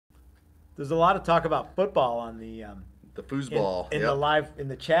There's a lot of talk about football on the The foosball. in the live in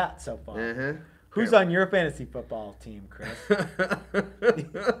the chat so far. Uh-huh. Who's on your fantasy football team, Chris?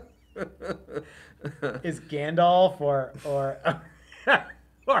 Is Gandalf or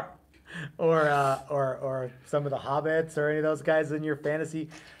or some of the hobbits or any of those guys in your fantasy?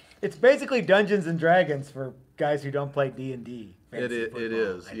 It's basically Dungeons and Dragons for guys who don't play D&D. It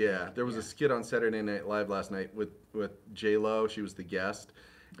is, yeah. There was a skit on Saturday Night Live last night with J Lo. She was the guest,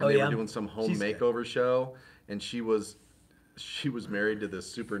 and they were doing some home makeover show, and she was married to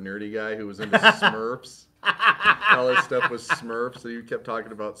this super nerdy guy who was into Smurfs. All his stuff was Smurfs, so he kept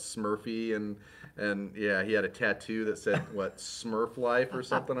talking about Smurfy and yeah, he had a tattoo that said what Smurf Life or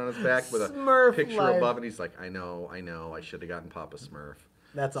something on his back with a Smurf picture Life. above, and he's like, I know, I should have gotten Papa Smurf.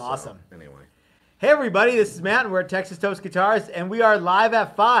 That's awesome. Anyway. Hey everybody, this is Matt and we're at Texas Toast Guitars and we are live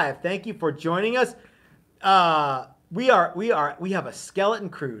at 5. Thank you for joining us. We have a skeleton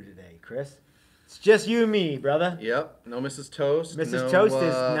crew today, Chris. It's just you and me, brother. Yep. No Mrs. Toast. Mrs. Toast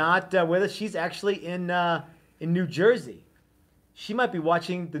is not with us. She's actually in New Jersey. She might be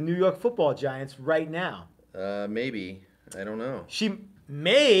watching the New York Football Giants right now. Maybe. I don't know. She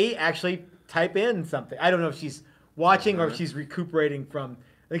may actually type in something. I don't know if she's watching or if she's recuperating from.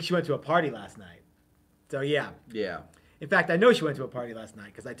 I think she went to a party last night. So yeah. Yeah. In fact, I know she went to a party last night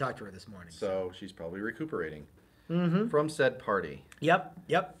because I talked to her this morning. So she's probably recuperating from said party.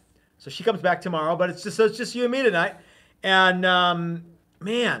 Yep. So she comes back tomorrow, but it's just you and me tonight. And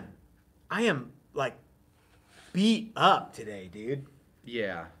man, I am like beat up today, dude.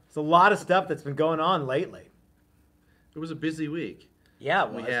 Yeah. There's a lot of stuff that's been going on lately. It was a busy week. Yeah,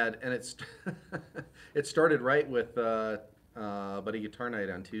 it was. We had, and it started right with Buddy Guitar Night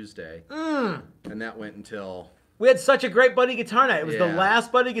on Tuesday, and that went until. We had such a great Buddy Guitar Night. It was the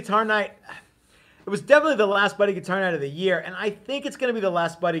last Buddy Guitar Night. It was definitely the last Buddy Guitar Night of the year, and I think it's going to be the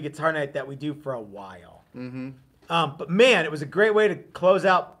last Buddy Guitar Night that we do for a while. But man, it was a great way to close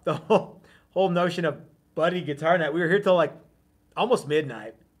out the whole notion of Buddy Guitar Night. We were here till like almost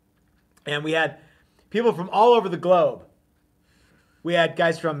midnight, and we had people from all over the globe. We had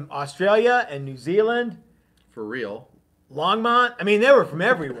guys from Australia and New Zealand. For real. Longmont. I mean, they were from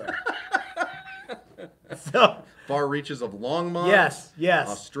everywhere. So far reaches of Longmont. Yes.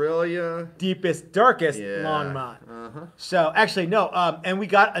 Australia. Deepest, darkest Longmont. So actually, no. And we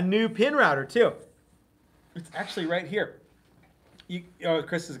got a new pin router too. It's actually right here.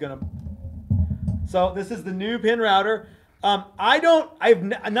 Chris is gonna. So this is the new pin router. I've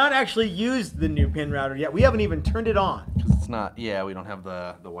not actually used the new pin router yet. We haven't even turned it on. It's not. Yeah, we don't have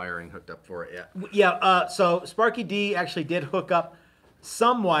the wiring hooked up for it yet. Yeah. So Sparky D actually did hook up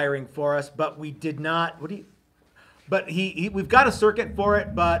some wiring for us, but we did not. But we've got a circuit for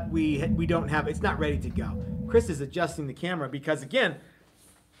it, but we don't have. It's not ready to go. Chris is adjusting the camera because again,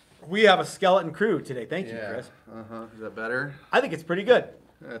 we have a skeleton crew today. Thank you, Chris. Is that better? I think it's pretty good.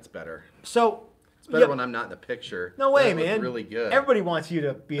 That's better. So it's better when I'm not in the picture. No way, that man. Really good. Everybody wants you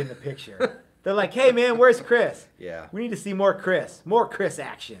to be in the picture. They're like, hey, man, where's Chris? Yeah. We need to see more Chris. More Chris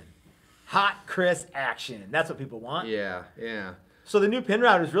action. Hot Chris action. That's what people want. Yeah. So the new pin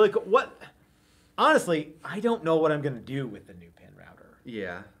router is really cool. Honestly, I don't know what I'm going to do with the new pin router.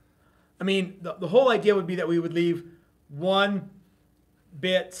 Yeah. I mean, the whole idea would be that we would leave one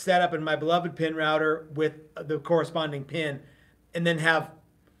bit set up in my beloved pin router with the corresponding pin, and then have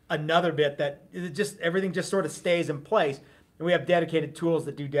another bit that everything just sort of stays in place, and we have dedicated tools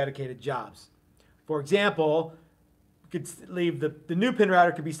that do dedicated jobs. For example, we could leave the new pin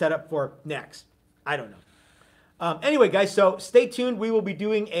router could be set up for next. I don't know. Anyway, guys, so stay tuned. We will be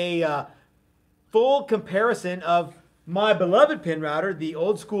doing a full comparison of my beloved pin router, the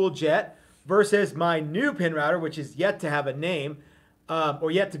old school Jet, versus my new pin router, which is yet to have a name,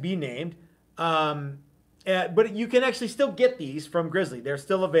 or yet to be named. But you can actually still get these from Grizzly. They're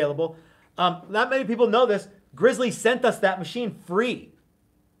still available. Not many people know this. Grizzly sent us that machine free.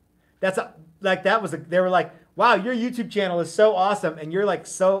 They were like, wow, your YouTube channel is so awesome, and you're like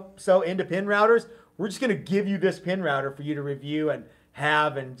so into pin routers. We're just gonna give you this pin router for you to review and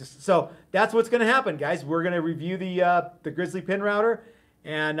have, and just so that's what's gonna happen, guys. We're gonna review the Grizzly pin router,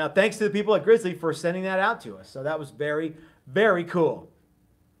 and thanks to the people at Grizzly for sending that out to us. So that was very, very cool.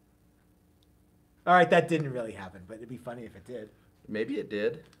 All right, that didn't really happen, but it'd be funny if it did. Maybe it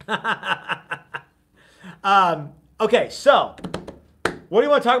did. Okay, so what do you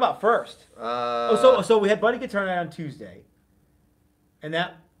want to talk about first? So we had Buddy Guitar Night on Tuesday, and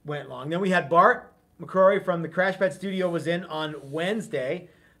that went long. Then we had Bart McCrory from the Crash Pad Studio was in on Wednesday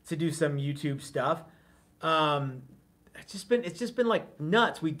to do some YouTube stuff. It's just been like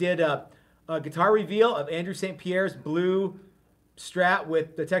nuts. We did a guitar reveal of Andrew St. Pierre's blue Strat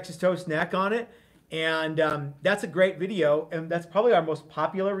with the Texas Toast neck on it. And that's a great video. And that's probably our most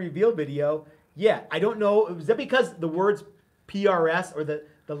popular reveal video yet. I don't know. Is that because the words PRS or the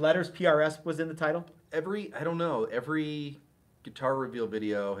letters PRS was in the title? I don't know. Every guitar reveal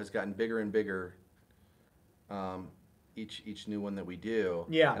video has gotten bigger and bigger. Each new one that we do.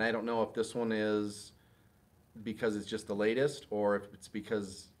 Yeah. And I don't know if this one is because it's just the latest, or if it's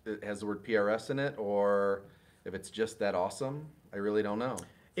because it has the word PRS in it, or if it's just that awesome. I really don't know.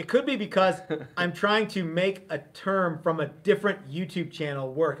 It could be because I'm trying to make a term from a different YouTube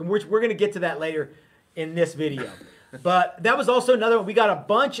channel work. And we're going to get to that later in this video. But that was also another one. We got a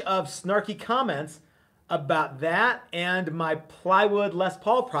bunch of snarky comments about that and my plywood Les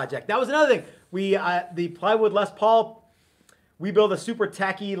Paul project. That was another thing. The plywood Les Paul, we build a super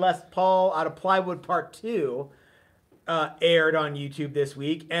tacky Les Paul out of plywood part 2, aired on YouTube this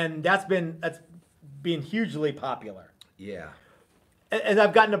week. And that's been hugely popular. Yeah. And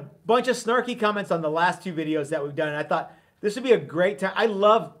I've gotten a bunch of snarky comments on the last 2 videos that we've done. And I thought this would be a great time. I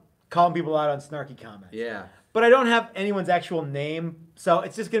love calling people out on snarky comments. Yeah. But I don't have anyone's actual name. So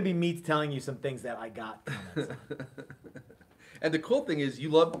it's just going to be me telling you some things that I got comments on. And the cool thing is you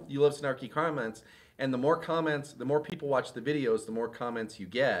love snarky comments. And the more comments, the more people watch the videos, the more comments you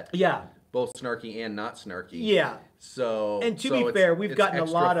get. Yeah. Both snarky and not snarky. Yeah. So and to be fair, we've gotten a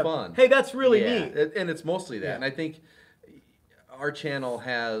lot of fun. Hey, that's really neat. And it's mostly that. Yeah. And I think our channel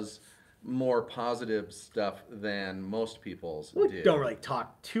has more positive stuff than most people's do. We don't really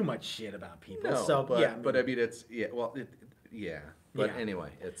talk too much shit about people. No, so but I mean it's But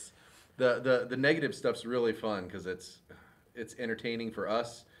anyway, it's the negative stuff's really fun because it's entertaining for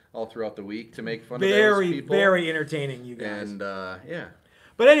us all throughout the week to make fun of those people. Very entertaining, you guys. And yeah.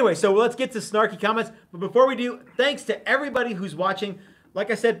 But anyway, so let's get to snarky comments. But before we do, thanks to everybody who's watching. Like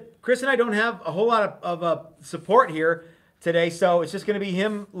I said, Chris and I don't have a whole lot of support here today, so it's just going to be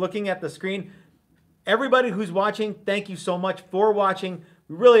him looking at the screen. Everybody who's watching, thank you so much for watching.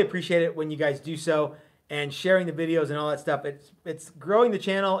 We really appreciate it when you guys do so and sharing the videos and all that stuff. It's growing the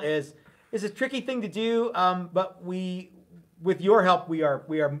channel is a tricky thing to do, but with your help, we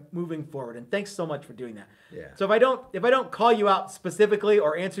are moving forward. And thanks so much for doing that. Yeah. So if I don't call you out specifically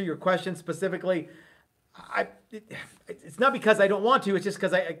or answer your question specifically, it's not because I don't want to. It's just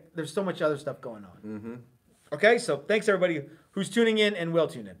because there's so much other stuff going on. Mm-hmm. Okay, so thanks everybody who's tuning in and will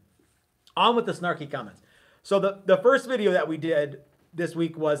tune in. On with the snarky comments. So the first video that we did this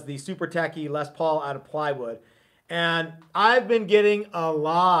week was the super tacky Les Paul out of plywood. And I've been getting a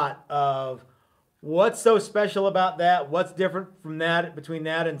lot of what's so special about that? What's different from that, between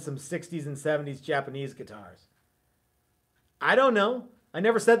that and some 60s and 70s Japanese guitars? I don't know. I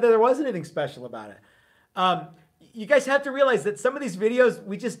never said that there was anything special about it. You guys have to realize that some of these videos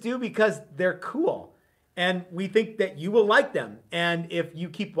we just do because they're cool. And we think that you will like them. And if you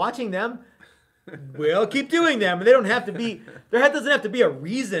keep watching them, we'll keep doing them. And they don't have to be, there doesn't have to be a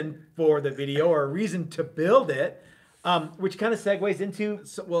reason for the video or a reason to build it, which kind of segues into...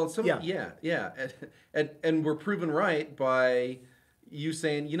 And we're proven right by you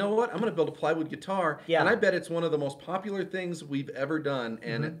saying, you know what, I'm going to build a plywood guitar. Yeah. And I bet it's one of the most popular things we've ever done.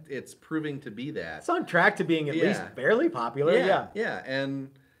 And it's proving to be that. It's on track to being at least fairly popular. Yeah.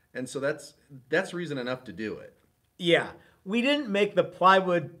 And so that's reason enough to do it. Yeah. We didn't make the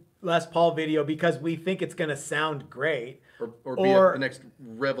plywood Les Paul video because we think it's going to sound great. Or be the next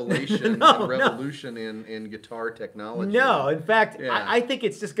revelation, revolution in guitar technology. No, in fact, I think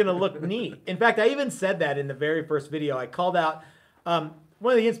it's just going to look neat. In fact, I even said that in the very first video. I called out, one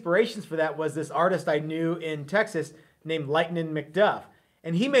of the inspirations for that was this artist I knew in Texas named Lightning McDuff.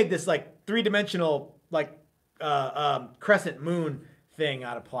 And he made this like 3-dimensional like crescent moon thing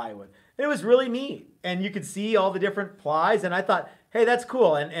out of plywood. And it was really neat. And you could see all the different plies. And I thought, hey, that's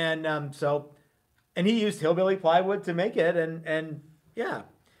cool. And he used hillbilly plywood to make it. And yeah,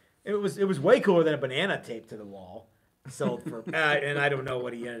 it was way cooler than a banana taped to the wall. Sold for, and I don't know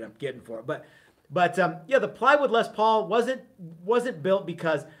what he ended up getting for it. But yeah, the plywood Les Paul wasn't built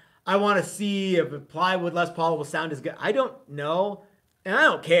because I want to see if a plywood Les Paul will sound as good. I don't know. And I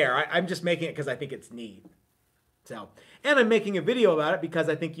don't care. I'm just making it because I think it's neat. So, and I'm making a video about it because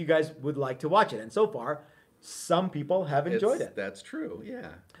I think you guys would like to watch it. And so far, some people have enjoyed it. That's true, yeah.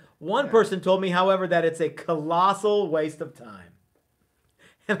 One person told me, however, that it's a colossal waste of time.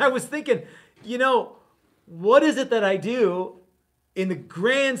 And I was thinking, what is it that I do in the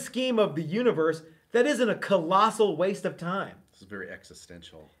grand scheme of the universe that isn't a colossal waste of time? This is very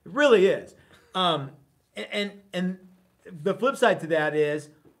existential. It really is. And the flip side to that is,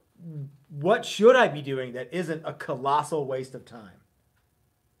 what should I be doing that isn't a colossal waste of time?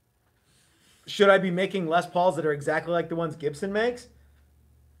 should I be making Les Pauls that are exactly like the ones Gibson makes?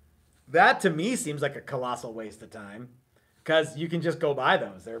 That to me seems like a colossal waste of time, because you can just go buy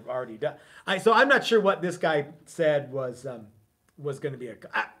those. They're already done. So I'm not sure what this guy said was going to be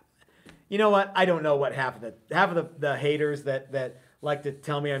you know what? I don't know what half of the haters that like to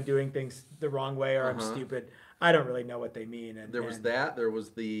tell me I'm doing things the wrong way or I'm stupid. I don't really know what they mean. And there was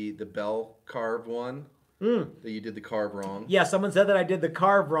the bell carve one that you did the carve wrong. Yeah, someone said that I did the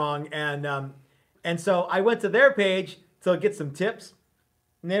carve wrong, and so I went to their page to get some tips,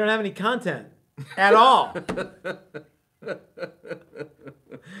 and they don't have any content at all.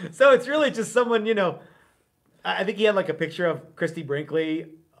 So it's really just someone, I think he had like a picture of Christy Brinkley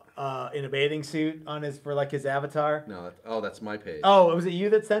in a bathing suit on his avatar. No, that's my page. Oh, was it you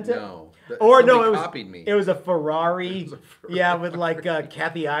that sent it? No, it copied me. It was a Ferrari. Yeah, with like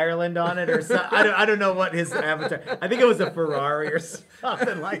Kathy Ireland on it or something. I don't know what his avatar. I think it was a Ferrari or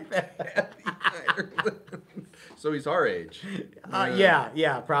something like that. So he's our age.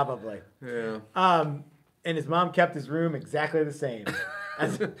 Yeah, probably. Yeah. And his mom kept his room exactly the same,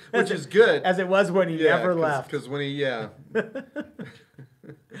 which is good, as it was when he never left. Because when he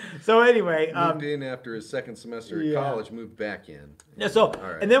So anyway, moved in after his second semester at college, moved back in. Yeah. So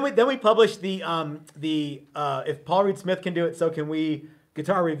and then we published the if Paul Reed Smith can do it, so can we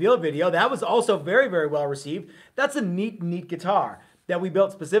guitar reveal video. That was also very, very well received. That's a neat guitar that we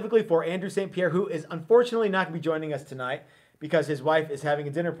built specifically for Andrew St. Pierre, who is unfortunately not going to be joining us tonight because his wife is having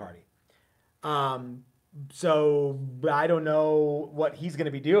a dinner party. So I don't know what he's going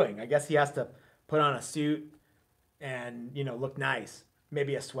to be doing. I guess he has to put on a suit and look nice.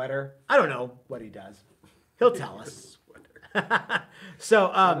 Maybe a sweater. I don't know what he does. He'll tell us.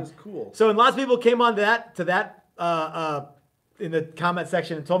 So that's cool. So and lots of people came on to that in the comment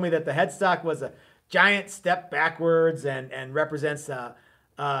section and told me that the headstock was a giant step backwards and represents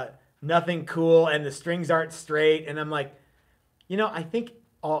nothing cool, and the strings aren't straight. And I'm like, I think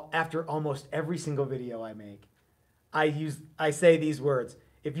after almost every single video I make, I say these words: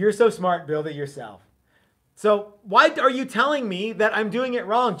 if you're so smart, build it yourself. So why are you telling me that I'm doing it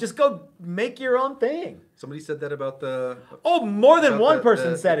wrong? Just go make your own thing. Somebody said that about the... Oh, more than one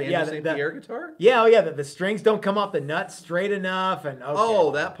person said it. Yeah, the air guitar? Yeah, that the strings don't come off the nut straight enough. And okay. Oh,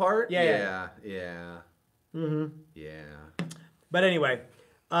 that part? Yeah. Mm-hmm. Yeah. But anyway,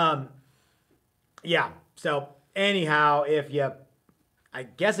 yeah. So anyhow, if you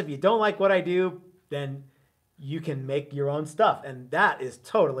don't like what I do, then you can make your own stuff. And that is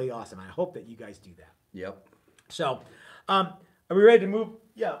totally awesome. I hope that you guys do that. Yep. So, are we ready to move?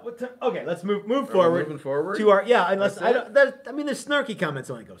 Yeah. Okay, let's move forward. Moving forward to our unless the snarky comments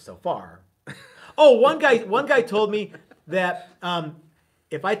only go so far. Oh, one guy told me that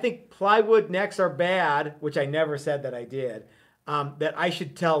if I think plywood necks are bad, which I never said that I did, that I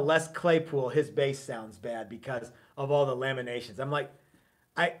should tell Les Claypool his bass sounds bad because of all the laminations. I'm like,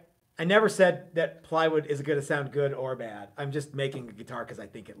 I never said that plywood is going to sound good or bad. I'm just making a guitar because I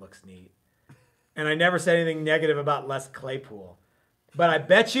think it looks neat. And I never said anything negative about Les Claypool. But I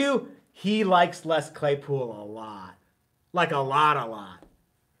bet you he likes Les Claypool a lot. Like a lot.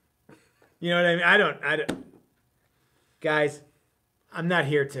 You know what I mean? I don't. Guys, I'm not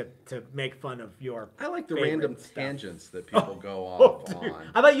here to make fun of your I like the random stuff. Tangents that people go off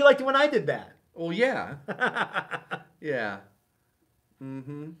on. I thought you liked it when I did that. Well, yeah. Yeah.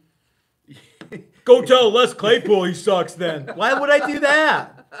 Mm-hmm. Go tell Les Claypool he sucks then. Why would I do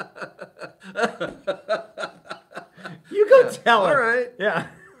that? You go tell him. All right. Yeah.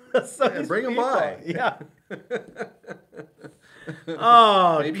 Bring him by. Yeah.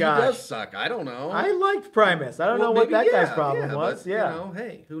 Oh, maybe gosh. he does suck. I don't know. I liked Primus. I don't know what that guy's problem was. But,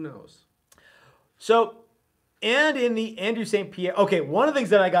 hey, who knows? So, and in the Andrew St. Pierre, okay, one of the things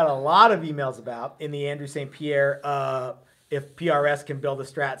that I got a lot of emails about in the Andrew St. Pierre, if PRS can build a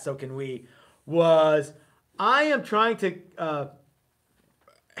Strat, so can we, was I am trying to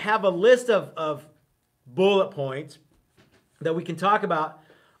have a list of bullet points that we can talk about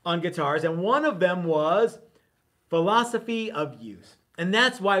on guitars, and one of them was philosophy of use. And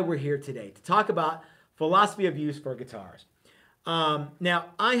that's why we're here today, to talk about philosophy of use for guitars. Now,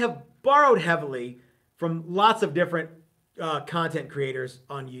 I have borrowed heavily from lots of different content creators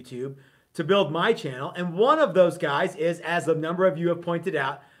on YouTube to build my channel, and one of those guys is, as a number of you have pointed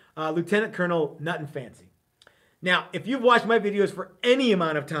out, Lieutenant Colonel Nut and Fancy. Now, if you've watched my videos for any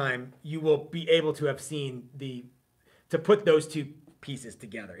amount of time, you will be able to have seen to put those two pieces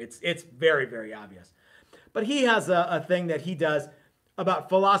together. It's very, very obvious. But he has a thing that he does about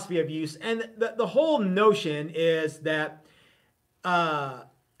philosophy of use, and the whole notion is that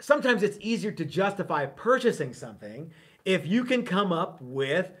sometimes it's easier to justify purchasing something if you can come up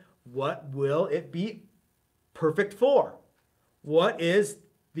with what will it be perfect for? What is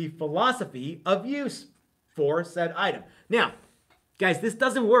the philosophy of use for said item? Now, guys, this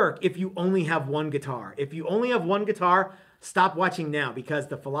doesn't work if you only have one guitar. If you only have one guitar, stop watching now, because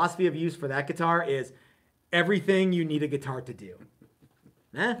the philosophy of use for that guitar is everything you need a guitar to do.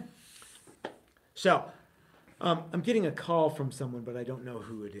 So, I'm getting a call from someone, but I don't know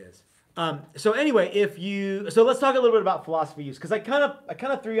who it is. So anyway, so let's talk a little bit about philosophy use, because I kind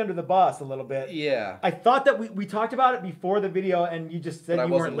of threw you under the bus a little bit. Yeah. I thought that we talked about it before the video, and you just said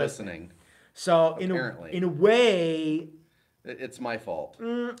you weren't listening. So apparently, in a way, it's my fault.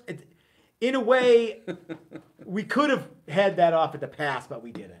 In a way, we could have had that off at the pass, but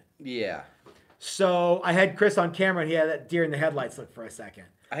we didn't. Yeah. So I had Chris on camera, and he had that deer in the headlights look for a second.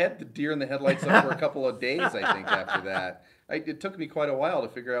 I had the deer in the headlights up for a couple of days, I think, after that. It took me quite a while to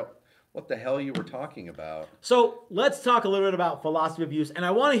figure out what the hell you were talking about. So let's talk a little bit about philosophy of use, and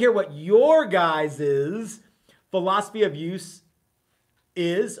I want to hear what your guys' philosophy of use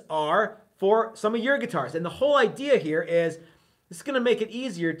are for some of your guitars. And the whole idea here is this is going to make it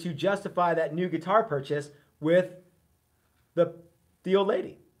easier to justify that new guitar purchase with the old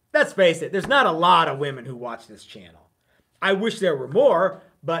lady. Let's face it, there's not a lot of women who watch this channel. I wish there were more,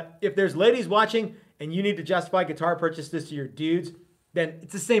 but if there's ladies watching and you need to justify guitar purchases to your dudes, then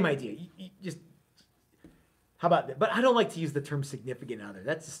it's the same idea. You just, how about that? But I don't like to use the term significant other.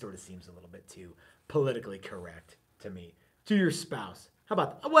 That just sort of seems a little bit too politically correct to me. To your spouse. How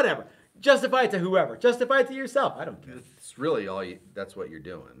about that? Whatever. Justify it to whoever. Justify it to yourself. I don't care. It's really that's what you're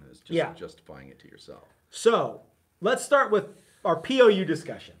doing, is just justifying it to yourself. So let's start with our POU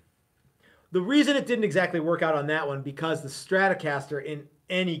discussion. The reason it didn't exactly work out on that one, because the Stratocaster in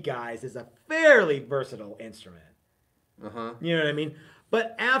any guise is a fairly versatile instrument. Uh-huh. You know what I mean?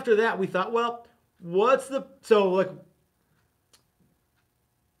 But after that, we thought, well,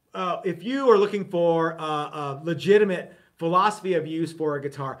 if you are looking for a legitimate philosophy of use for a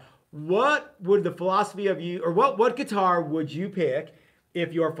guitar, what would the philosophy of use, or what guitar would you pick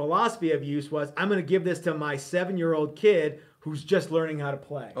if your philosophy of use was, I'm going to give this to my 7-year-old kid who's just learning how to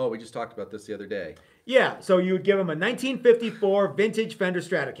play? Oh, we just talked about this the other day. Yeah, so you would give him a 1954 vintage Fender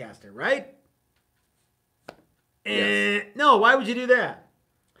Stratocaster, right? Yes. No, why would you do that?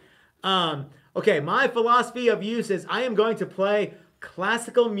 Okay, my philosophy of use is I am going to play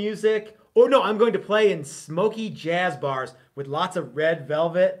classical music, I'm going to play in smoky jazz bars with lots of red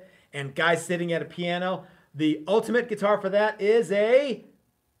velvet and guys sitting at a piano. The ultimate guitar for that is a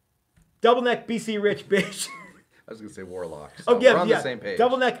double neck BC Rich bitch. I was going to say Warlock. So we're on the same page.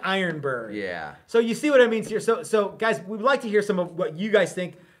 Double neck Ironbird. Yeah. So you see what I mean here. So guys, we'd like to hear some of what you guys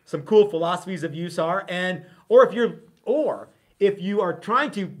think some cool philosophies of use are, or if you are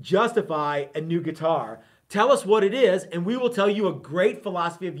trying to justify a new guitar, tell us what it is, and we will tell you a great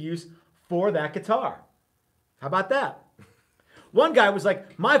philosophy of use for that guitar. How about that? One guy was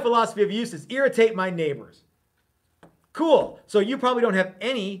like, my philosophy of use is irritate my neighbors. Cool. So you probably don't have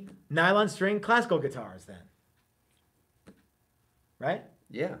any nylon string classical guitars then. Right?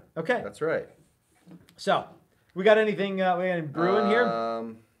 Yeah. Okay. That's right. So, we got anything brewing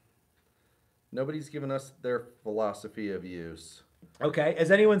here? Nobody's given us their philosophy of use. Okay.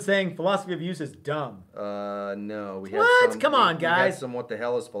 Is anyone saying philosophy of use is dumb? No. We what? Come on, guys. We had some what the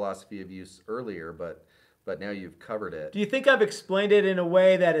hell is philosophy of use earlier, but now you've covered it. Do you think I've explained it in a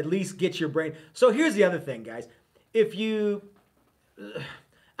way that at least gets your brain? So here's the other thing, guys. I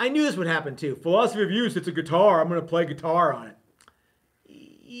knew this would happen too. Philosophy of use, it's a guitar. I'm going to play guitar on it.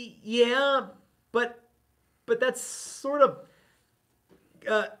 Yeah, but that's sort of...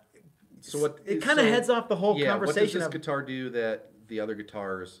 it kind of heads off the whole conversation. What does this guitar do that the other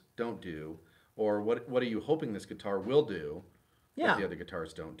guitars don't do? Or what are you hoping this guitar will do that the other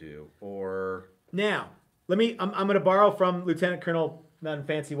guitars don't do? Or... Now, I'm going to borrow from Lieutenant Colonel Nothing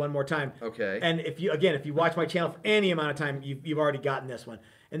Fancy one more time. Okay. And if you watch my channel for any amount of time, you've already gotten this one.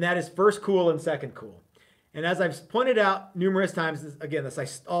 And that is first cool and second cool. And as I've pointed out numerous times,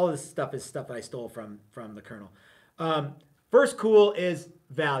 all this stuff is stuff that I stole from the Colonel. First cool is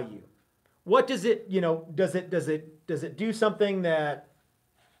value. What does it, does it do something that,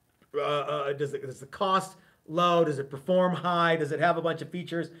 does the cost low? Does it perform high? Does it have a bunch of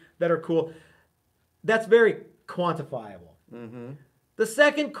features that are cool? That's very quantifiable. Mm-hmm. The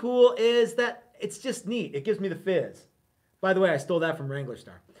second cool is that it's just neat. It gives me the fizz. By the way, I stole that from Wrangler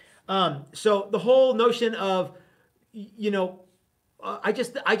Star. So the whole notion of, I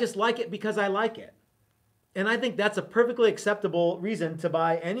just like it because I like it. And I think that's a perfectly acceptable reason to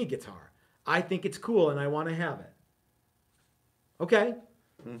buy any guitar. I think it's cool and I want to have it. Okay.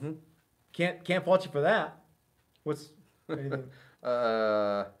 Mm-hmm. Can't fault you for that. What's anything?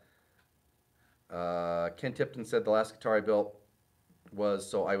 Ken Tipton said the last guitar I built was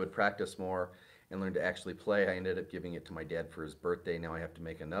so I would practice more and learn to actually play. I ended up giving it to my dad for his birthday. Now I have to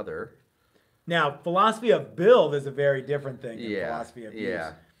make another. Now, philosophy of build is a very different thing than Yeah, philosophy of use.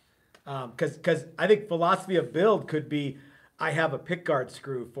 yeah. Because I think philosophy of build could be, I have a pickguard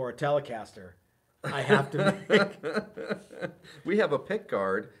screw for a Telecaster. I have to make. We have a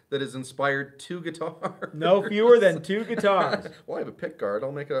pickguard that has inspired 2 guitars. No fewer than 2 guitars. Well, I have a pickguard.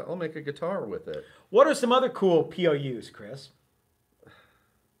 I'll make a guitar with it. What are some other cool POUs, Chris?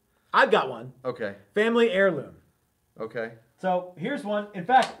 I've got one. Okay. Family heirloom. Okay. So here's one. In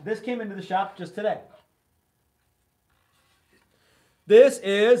fact, this came into the shop just today. This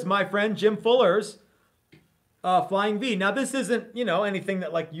is my friend Jim Fuller's Flying V. Now, this isn't, anything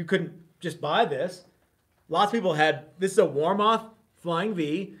that, like, you couldn't just buy this. Lots of people had, this is a Warmoth Flying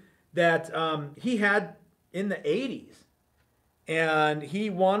V that he had in the 80s. And he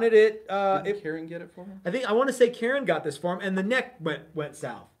wanted it. Did Karen get it for him? I want to say Karen got this for him, and the neck went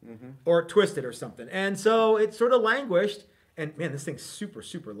south, or twisted or something. And so it sort of languished. And man, this thing's super,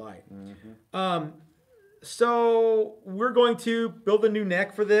 super light. So we're going to build a new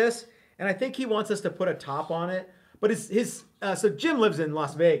neck for this, and I think he wants us to put a top on it. But so Jim lives in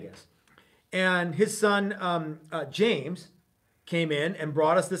Las Vegas, and his son James came in and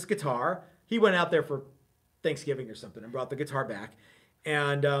brought us this guitar. He went out there for Thanksgiving or something and brought the guitar back,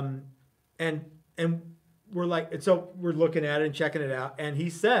 and we're like, and so we're looking at it and checking it out, and he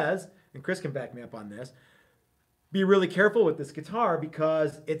says, and Chris can back me up on this, be really careful with this guitar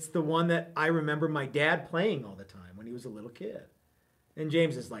because it's the one that I remember my dad playing all the time when he was a little kid. And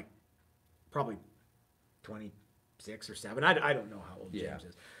James is like probably 26 or 7. I don't know how old James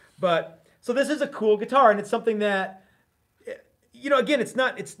is. But so this is a cool guitar, and it's something that, again,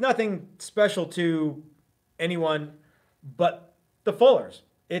 it's nothing special to anyone but the Fullers.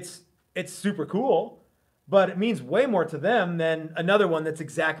 It's super cool, but it means way more to them than another one that's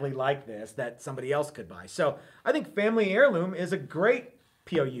exactly like this that somebody else could buy. So I think Family Heirloom is a great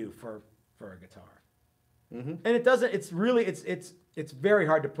POU for a guitar. And it doesn't. It's really it's very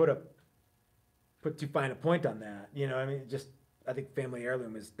hard to put too fine a point on that. I think Family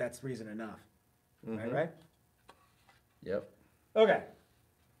Heirloom that's reason enough. Right? Yep. Okay.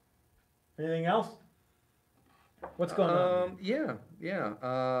 Anything else? What's going on? Yeah.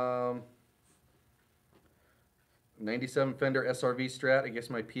 97 Fender SRV Strat. I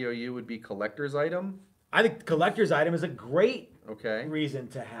guess my POU would be collector's item. I think collector's item is a great reason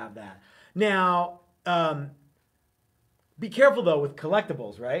to have that. Now, be careful though with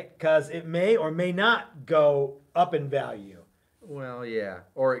collectibles, right? Because it may or may not go up in value. Well, yeah.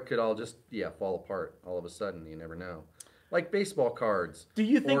 Or it could all just fall apart all of a sudden. You never know. Like baseball cards. Do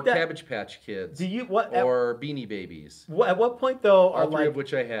you think or Cabbage Patch Kids? Or Beanie Babies? At what point though are all 3 of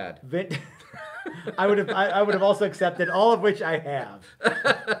which I had? I would have also accepted all of which I have.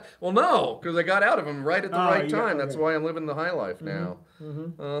 Well, no, because I got out of them right at the right time. That's why I'm living the high life now.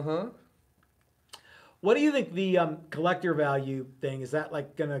 What do you think the collector value thing is? That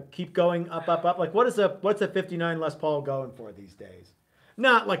like gonna keep going up? Like what's a '59 Les Paul going for these days?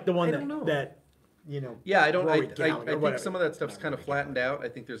 Not like the one that. Yeah, I don't. I think some of that stuff's kind of flattened out. I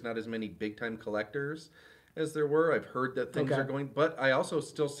think there's not as many big time collectors as there were. I've heard that things are going, but I also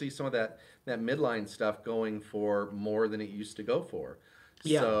still see some of that midline stuff going for more than it used to go for.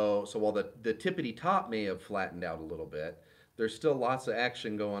 Yeah. So while the tippity top may have flattened out a little bit, there's still lots of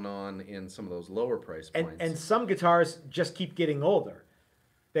action going on in some of those lower price points. And some guitars just keep getting older.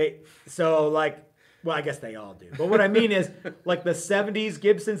 Well, I guess they all do. But what I mean is, like the 70s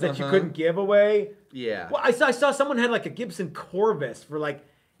Gibsons that you couldn't give away. Yeah. Well, I saw someone had like a Gibson Corvus for like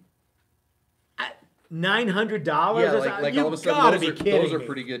 $900. Yeah, like all of a sudden those are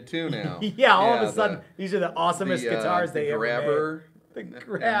pretty good too now. Yeah, all of a sudden these are the awesomest guitars they ever made. The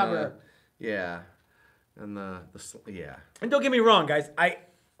Grabber. And And don't get me wrong, guys. I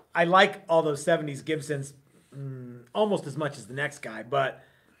like all those 70s Gibsons almost as much as the next guy, but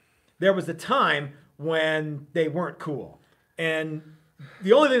there was a time when they weren't cool. And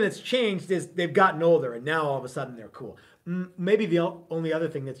the only thing that's changed is they've gotten older, and now all of a sudden they're cool. Maybe the only other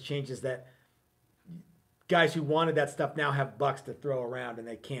thing that's changed is that guys who wanted that stuff now have bucks to throw around, and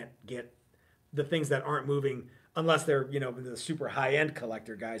they can't get the things that aren't moving unless they're, the super high-end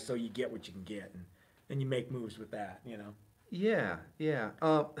collector guys, so you get what you can get, and you make moves with that, Yeah.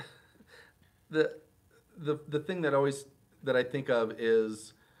 The thing that I think of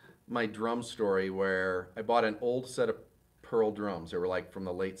is my drum story, where I bought an old set of Pearl drums. They were like from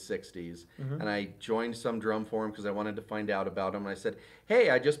the late 60s. And I joined some drum forum because I wanted to find out about them. And I said,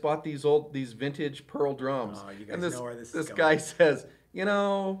 hey, I just bought these vintage Pearl drums. Oh, you guys know where this is going. Guy says,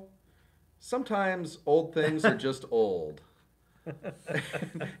 sometimes old things are just old.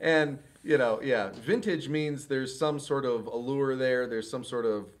 And, yeah, vintage means there's some sort of allure there, there's some sort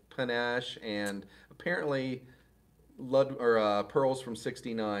of panache, and apparently pearls from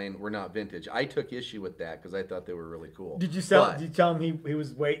 '69 were not vintage. I took issue with that because I thought they were really cool. Did you tell him he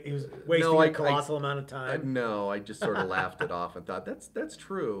was wasting a colossal amount of time? No, I just sort of laughed it off and thought that's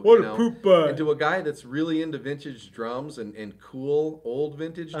true. What a poop bag. And to a guy that's really into vintage drums and cool old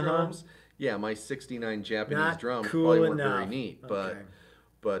vintage drums, yeah, my '69 Japanese drums probably weren't very neat, but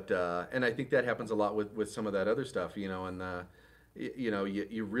and I think that happens a lot with some of that other stuff, and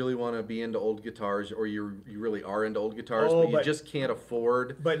you really want to be into old guitars, or you really are into old guitars, but you just can't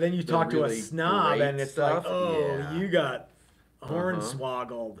afford. But then you talk to a snob, and it's stuff. You got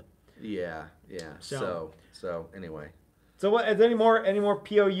hornswoggled. Yeah. So anyway. So what? Is there any more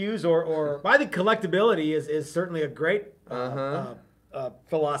POUs or? I think collectability is certainly a great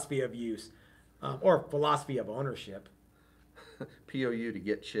philosophy of use, or philosophy of ownership. POU to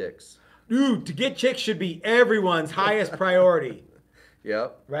get chicks. Dude, to get chicks should be everyone's highest priority.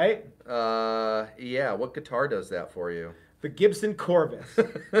 Yep. Right? Yeah. What guitar does that for you? The Gibson Corvus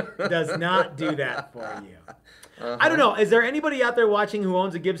does not do that for you. I don't know. Is there anybody out there watching who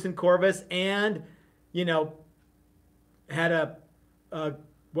owns a Gibson Corvus and, had a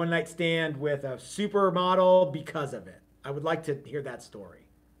one-night stand with a supermodel because of it? I would like to hear that story.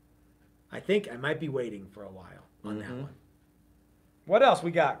 I think I might be waiting for a while on that one. What else we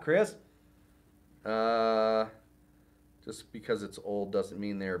got, Chris? Just because it's old doesn't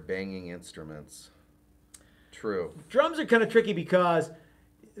mean they're banging instruments. True. Drums are kind of tricky because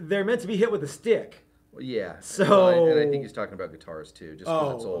they're meant to be hit with a stick. Well, yeah. So, and I think he's talking about guitars too. Just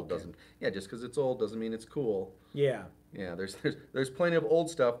because it's old doesn't. Yeah, just because it's old doesn't mean it's cool. Yeah. Yeah. There's plenty of old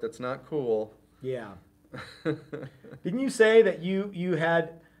stuff that's not cool. Yeah. Didn't you say that you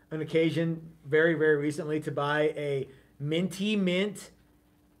had an occasion very, very recently to buy a minty mint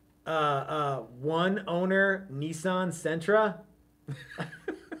one owner Nissan Sentra?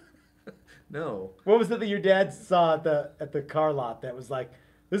 No. What was it that your dad saw at the car lot that was like,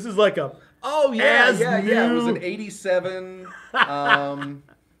 this is like a yeah. It was an '87. It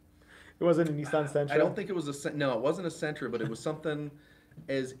wasn't a Nissan Sentra. I don't think it was it wasn't a Sentra, but it was something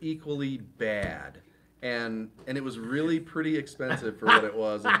as equally bad, and it was really pretty expensive for what it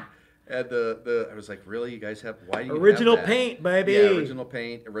was. And I was like, really, you guys have, why do you original have that? Paint, baby? Yeah, original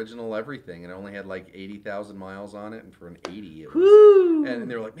paint, original everything, and it only had like 80,000 miles on it, and for an 80, it was. Woo!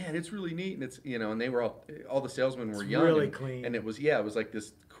 And they were like, man, it's really neat, and it's and they were all the salesmen were young, really clean, and it was like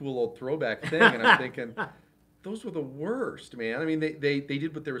this cool old throwback thing, and I'm thinking, those were the worst, man. I mean, they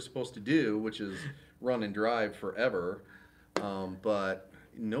did what they were supposed to do, which is run and drive forever, but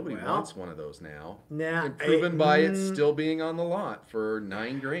nobody wants one of those now. Nah, proven by it still being on the lot for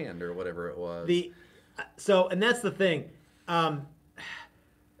 $9,000 or whatever it was. And that's the thing.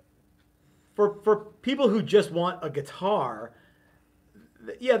 For people who just want a guitar,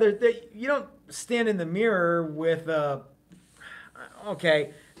 yeah, you don't stand in the mirror with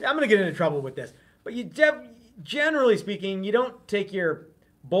okay, I'm gonna get into trouble with this, but generally speaking, you don't take your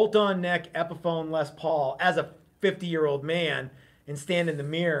bolt-on neck Epiphone Les Paul as a 50-year-old man and stand in the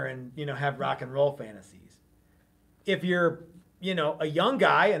mirror and have rock and roll fantasies. If you're a young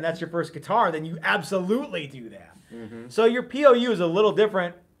guy and that's your first guitar, then you absolutely do that. So your POU is a little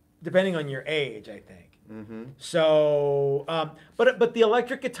different depending on your age, I think. So but the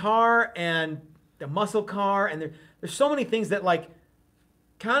electric guitar and the muscle car, and there's so many things that like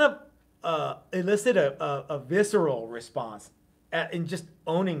kind of elicit a visceral response in just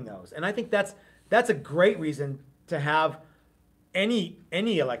owning those. And I think that's a great reason to have any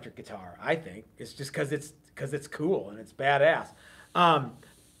electric guitar. I think it's just because it's cool and it's badass.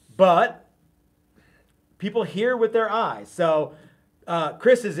 But people hear with their eyes. So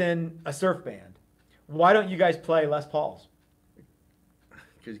Chris is in a surf band. Why don't you guys play Les Pauls?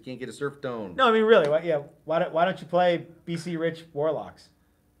 Because you can't get a surf tone. No, I mean really. Why don't you play BC Rich Warlocks?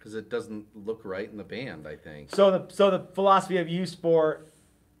 Because it doesn't look right in the band, I think. So the philosophy of use for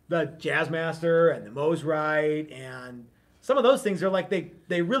the Jazzmaster and the Mosrite and some of those things are like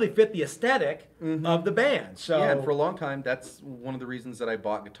they really fit the aesthetic of the band. So yeah, and for a long time, that's one of the reasons that I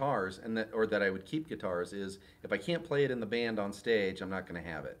bought guitars that I would keep guitars is if I can't play it in the band on stage, I'm not going to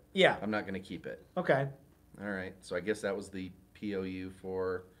have it. Yeah, I'm not going to keep it. Okay. All right. So I guess that was the POU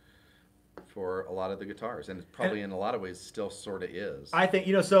for a lot of the guitars, and it probably in a lot of ways still sort of is. I think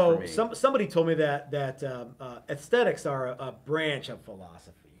So somebody told me that aesthetics are a branch of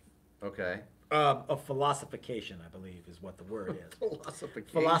philosophy. Okay. Of philosophication, I believe, is what the word is.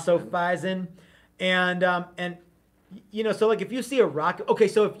 Philosophication. Philosophizing, and you know, so like if you see a rock, okay,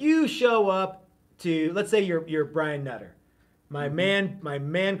 so if you show up to, let's say you're Brian Nutter, my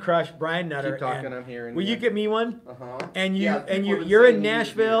man crush Brian Nutter. Keep talking, I'm hearing. Will you get me one? Uh-huh. And you're in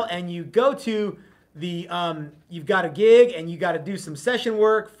Nashville and you go to the you've got a gig and you got to do some session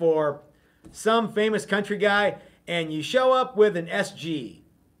work for some famous country guy and you show up with an SG.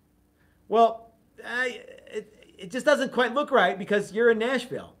 Well, it just doesn't quite look right because you're in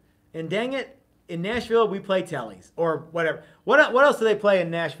Nashville. And dang it, in Nashville we play tellies or whatever. What else do they play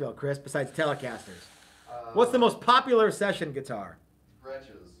in Nashville, Chris, besides Telecasters? What's the most popular session guitar?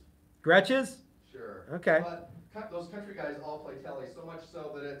 Gretsch's. Gretsch's? Sure. Okay. But those country guys all play telly so much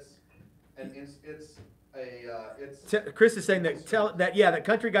so that Chris is saying that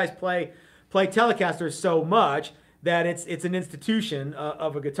country guys play Telecasters so much that it's an institution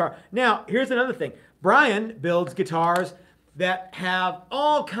of a guitar. Now, here's another thing. Brian builds guitars that have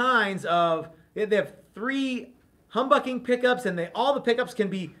all kinds of, they have 3 humbucking pickups and all the pickups can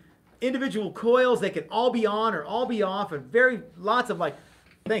be individual coils. They can all be on or all be off and lots of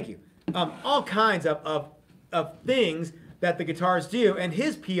thank you, all kinds of things that the guitars do. And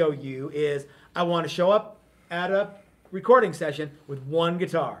his POU is, I want to show up at a recording session with one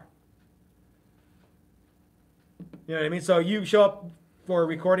guitar. You know what I mean? So you show up for a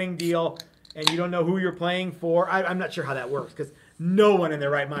recording deal and you don't know who you're playing for. I'm not sure how that works because no one in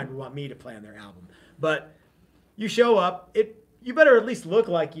their right mind would want me to play on their album. But you show up, you better at least look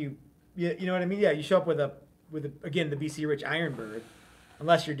like you know what I mean? Yeah, you show up with again the BC Rich Ironbird,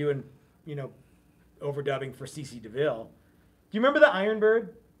 unless you're doing, overdubbing for CC DeVille. Do you remember the Ironbird?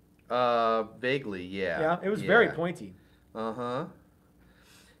 Vaguely, yeah. Yeah, it was very pointy. Uh-huh.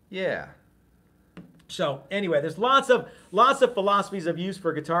 Yeah. So anyway, there's lots of philosophies of use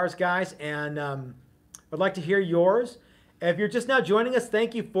for guitars, guys, and I'd like to hear yours. If you're just now joining us,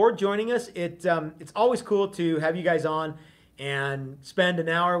 thank you for joining us. It's always cool to have you guys on and spend an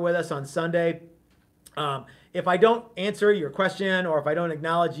hour with us on Sunday. If I don't answer your question or if I don't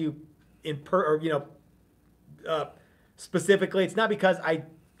acknowledge you specifically, it's not because I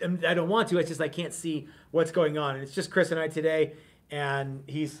don't want to. It's just I can't see what's going on. And it's just Chris and I today, and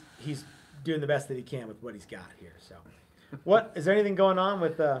he's doing the best that he can with what he's got here. So, what is there anything going on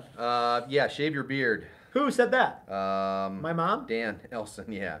with? Yeah, shave your beard. Who said that? My mom. Dan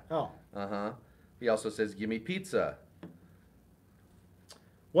Elson. Yeah. Oh. He also says, "Give me pizza."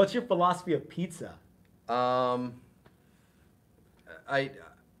 What's your philosophy of pizza? So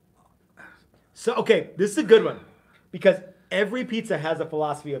okay, this is a good one because every pizza has a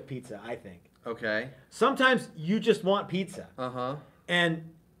philosophy of pizza, I think. Okay. Sometimes you just want pizza. And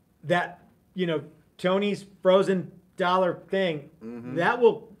that, Tony's frozen dollar thing, that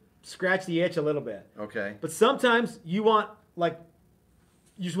will scratch the itch a little bit. Okay. But sometimes you want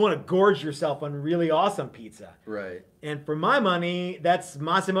you just want to gorge yourself on really awesome pizza. Right. And for my money, that's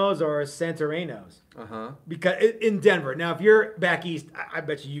Massimo's or Santorino's. Because in Denver. Now, if you're back east, I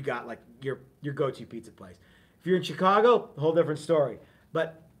bet you got your go-to pizza place. If you're in Chicago, a whole different story.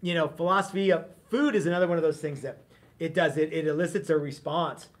 But, philosophy of food is another one of those things that it does. It elicits a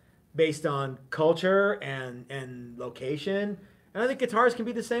response based on culture and location. And I think guitars can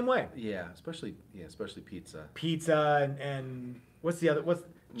be the same way. Yeah, especially pizza. Pizza and what's the other? What's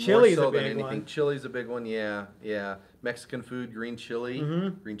chili? More so is a big than anything. one. Chili's a big one. Yeah. Mexican food, green chili.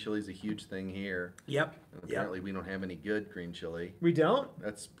 Green chili's a huge thing here. Yep. And apparently, we don't have any good green chili. We don't.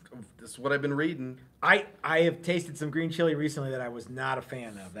 That's what I've been reading. I have tasted some green chili recently that I was not a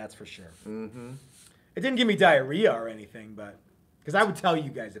fan of. That's for sure. It didn't give me diarrhea or anything, but because I would tell you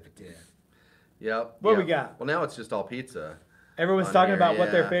guys if it did. Yep. What we got? Well, now it's just all pizza. Everyone's talking about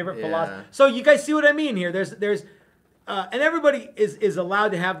what their favorite philosophy. So you guys see what I mean here? There's and everybody is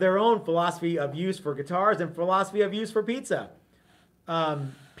allowed to have their own philosophy of use for guitars and philosophy of use for pizza.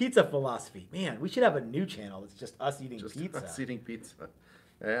 Pizza philosophy. Man, we should have a new channel. It's just us eating pizza. Us eating pizza.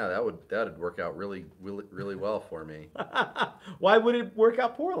 Yeah, that'd work out really well for me. Why would it work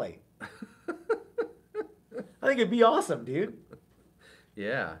out poorly? I think it'd be awesome, dude.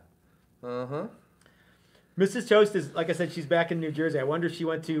 Yeah. Mrs. Toast is, like I said, she's back in New Jersey. I wonder if she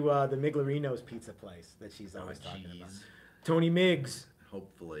went to the Miglorino's pizza place that she's always talking about. Tony Miggs.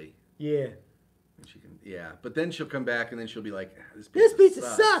 Hopefully. Yeah. She can. Yeah, but then she'll come back and then she'll be like, "This pizza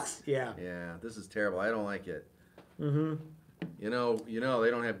sucks." Yeah. Yeah, this is terrible. I don't like it. You know,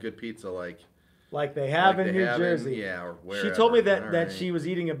 they don't have good pizza like they have in New Jersey. Or wherever. She told me that she was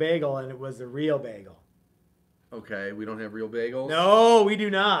eating a bagel and it was a real bagel. Okay, we don't have real bagels? No, we do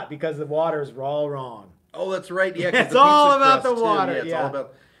not because the waters were all wrong. Oh, that's right. Yeah, it's all about the water. It's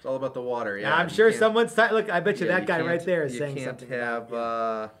all about the water. Yeah, I'm sure someone's look. I bet you that guy right there is saying something. You can't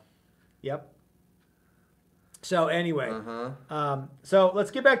have. Yep. So anyway, so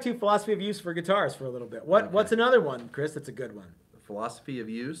let's get back to philosophy of use for guitars for a little bit. What's another one, Chris? That's a good one. Philosophy of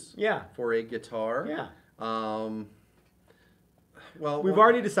use. Yeah. For a guitar. Yeah. Well, we've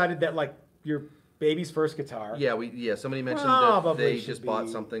already decided that like your baby's first guitar. Yeah. Somebody mentioned that they just bought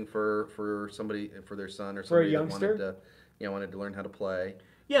something for somebody, for their son or somebody that wanted to learn how to play.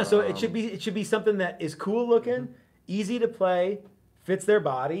 Yeah. So it should be something that is cool looking, easy to play, fits their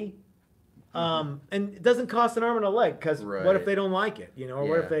body. And it doesn't cost an arm and a leg, because what if they don't like it, or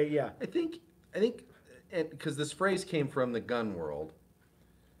what if they, I think, because this phrase came from the gun world,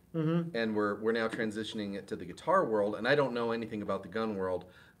 and we're now transitioning it to the guitar world, and I don't know anything about the gun world,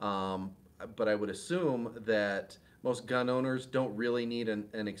 but I would assume that most gun owners don't really need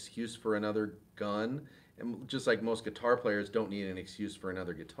an excuse for another gun. And just like most guitar players don't need an excuse for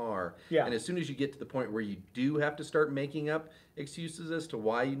another guitar. Yeah. And as soon as you get to the point where you do have to start making up excuses as to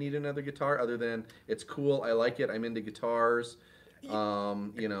why you need another guitar, other than it's cool, I like it, I'm into guitars,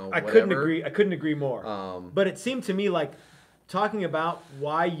 whatever. I couldn't agree more. But it seemed to me like talking about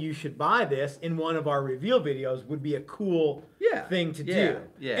why you should buy this in one of our reveal videos would be a cool thing to do.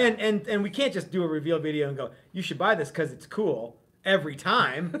 Yeah. And we can't just do a reveal video and go, you should buy this because it's cool every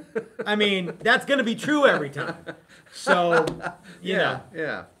time. I mean, that's going to be true every time. So, you know.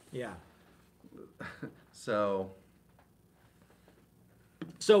 Yeah. So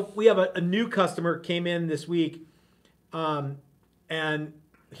we have a new customer came in this week, and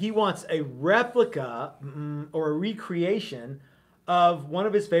he wants a replica or a recreation of one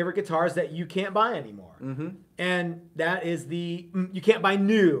of his favorite guitars that you can't buy anymore. And that is you can't buy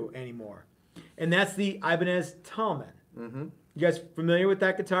new anymore. And that's the Ibanez Talman. You guys familiar with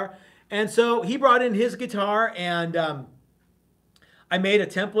that guitar? And so he brought in his guitar, and I made a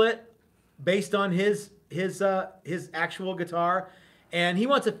template based on his actual guitar. And he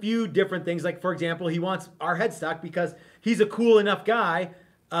wants a few different things. Like, for example, he wants our headstock because he's a cool enough guy,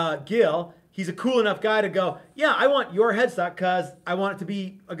 Gil. He's a cool enough guy to go, yeah, I want your headstock because I want it to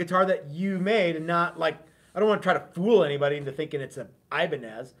be a guitar that you made, and not like, I don't want to try to fool anybody into thinking it's an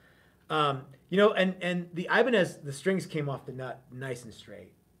Ibanez. And the Ibanez, the strings came off the nut nice and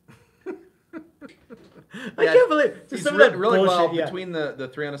straight. I can't believe he's really well between the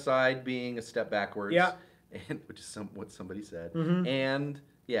three on the side being a step backwards, and which is what somebody said, and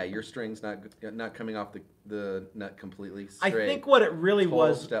your strings not coming off the nut completely straight. I think what it really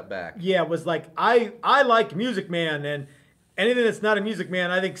was step back. Yeah, was like I like Music Man, and anything that's not a Music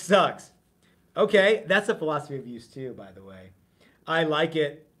Man I think sucks. Okay, that's a philosophy of use too, by the way. I like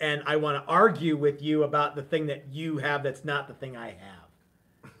it, and I want to argue with you about the thing that you have that's not the thing I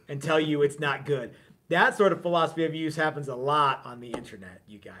have, and tell you it's not good. That sort of philosophy of use happens a lot on the internet,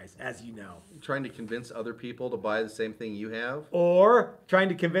 you guys, as you know. Trying to convince other people to buy the same thing you have? Or trying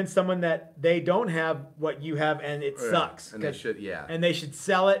to convince someone that they don't have what you have and it sucks. And they should, And they should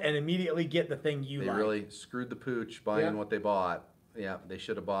sell it and immediately get the thing you like. They really screwed the pooch buying what they bought. Yeah, they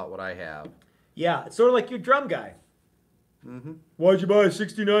should have bought what I have. Yeah, it's sort of like your drum guy. Why'd you buy a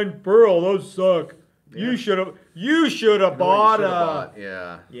 69 Pearl? Those suck. Yeah. You should have bought.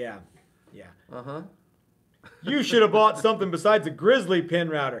 Yeah. You should have bought something besides a Grizzly pin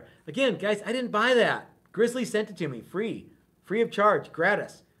router. Again, guys, I didn't buy that. Grizzly sent it to me free of charge,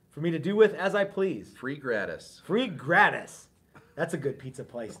 gratis, for me to do with as I please. Free gratis. That's a good pizza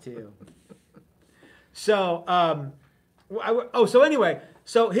place too. So, anyway,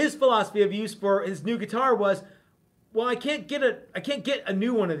 so his philosophy of use for his new guitar was, well, I can't get a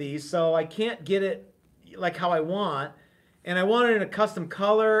new one of these, so I can't get it like how I want, and I want it in a custom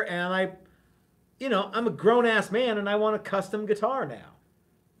color, and I'm a grown-ass man, and I want a custom guitar now.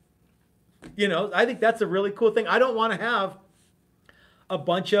 I think that's a really cool thing. I don't want to have a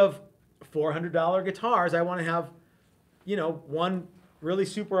bunch of $400 guitars. I want to have, one really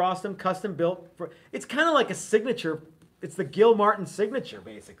super awesome custom built. It's kind of like a signature. It's the Gil Martin signature,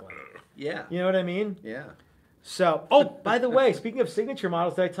 basically. Yeah. You know what I mean? Yeah. So, by the way, speaking of signature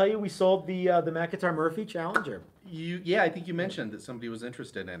models, did I tell you we sold the Mac Guitar Murphy Challenger? I think you mentioned that somebody was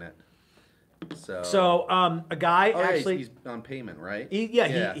interested in it. So a guy actually he's on payment, right?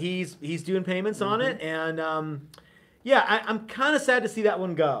 He's doing payments on it, and I'm kind of sad to see that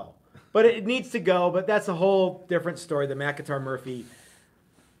one go, but it needs to go. But that's a whole different story. The Mac Guitar Murphy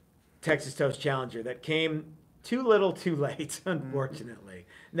Texas Toast Challenger that came too little, too late, unfortunately.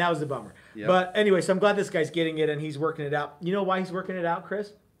 And that was a bummer. Yep. But anyway, so I'm glad this guy's getting it and he's working it out. You know why he's working it out,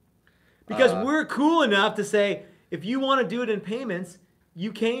 Chris? Because we're cool enough to say if you want to do it in payments,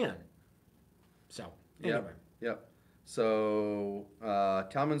 you can. So, anyway. Yep. So,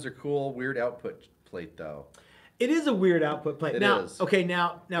 Talmans are cool. Weird output plate, though. It is a weird output plate. It is. Okay,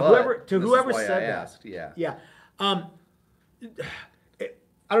 now whoever said that. I asked, Yeah. Um,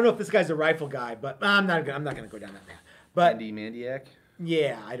 I don't know if this guy's a rifle guy, but I'm not gonna go down that path. But Andy Mandiak.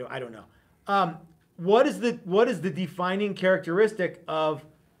 Yeah, I don't know. What is the defining characteristic of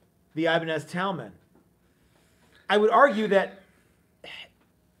the Ibanez Talman? I would argue that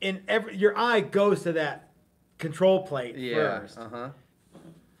your eye goes to that control plate first.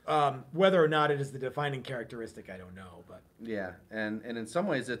 Whether or not it is the defining characteristic, I don't know. But yeah, and in some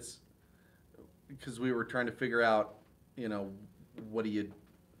ways it's because we were trying to figure out, what do you,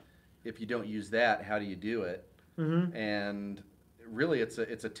 if you don't use that, how do you do it? Mm-hmm. And really, it's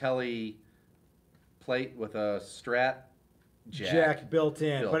a Tele plate with a Strat jack built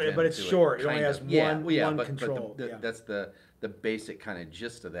in, but it's short. It only has one control. That's the basic kind of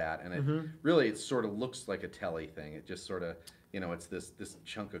gist of that, and it really it sort of looks like a Tele thing. It just sort of it's this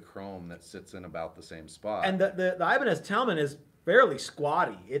chunk of chrome that sits in about the same spot. And the Ibanez Talman is fairly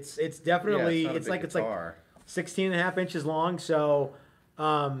squatty. It's definitely it's like 16 and a half inches long. So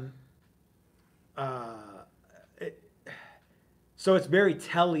so it's very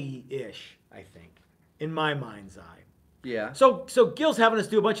Tele-ish, I think, in my mind's eye. Yeah. So Gil's having us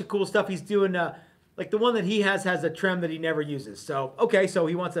do a bunch of cool stuff. He's doing like the one that he has a trim that he never uses. So okay, so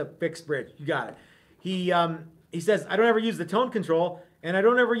he wants a fixed bridge. You got it. He says, I don't ever use the tone control and I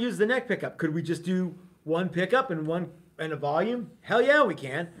don't ever use the neck pickup. Could we just do one pickup and a volume? Hell yeah, we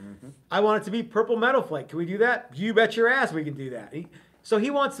can. Mm-hmm. I want it to be purple metal flake. Can we do that? You bet your ass we can do that. So he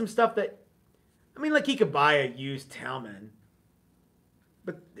wants some stuff that, like he could buy a used Talman.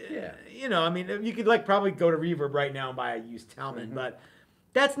 But, yeah. You could probably go to Reverb right now and buy a used Talman, but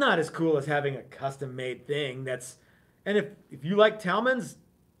that's not as cool as having a custom made thing. And if you like Talmans,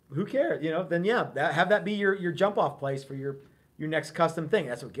 who cares? Then yeah, have that be your jump off place for your next custom thing.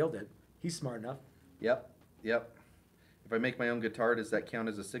 That's what Gil did. He's smart enough. Yep. If I make my own guitar, does that count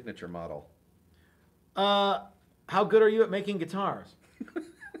as a signature model? How good are you at making guitars?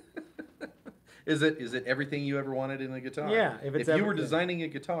 Is it everything you ever wanted in a guitar? Yeah. If you were designing a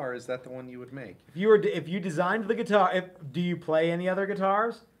guitar, is that the one you would make? If you designed the guitar, do you play any other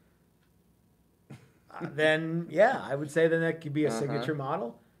guitars? Then yeah, I would say then that could be a signature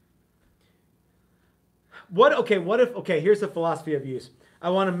model. Here's the philosophy of use. I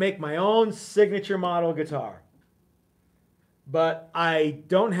want to make my own signature model guitar, but I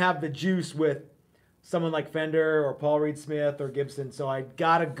don't have the juice with someone like Fender or Paul Reed Smith or Gibson, so I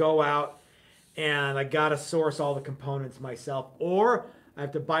gotta go out and I gotta source all the components myself, or I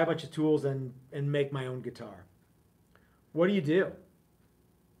have to buy a bunch of tools and make my own guitar. What do? You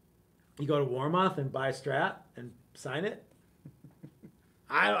go to Warmoth and buy a Strat and sign it?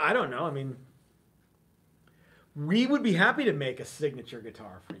 I don't know. We would be happy to make a signature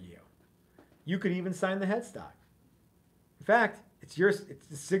guitar for you. You could even sign the headstock. In fact, it's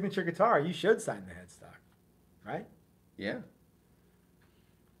the signature guitar. You should sign the headstock, right? Yeah.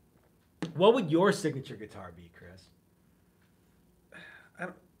 What would your signature guitar be, Chris?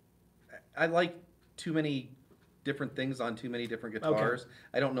 I like too many different things on too many different guitars. Okay.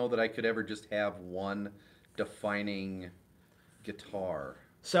 I don't know that I could ever just have one defining guitar.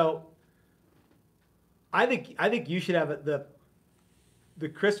 So I think you should have the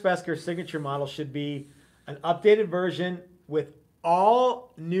Chris Fesker signature model should be an updated version with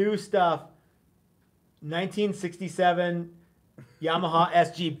all new stuff, 1967 Yamaha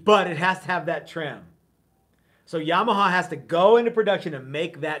SG, but it has to have that trim. So Yamaha has to go into production and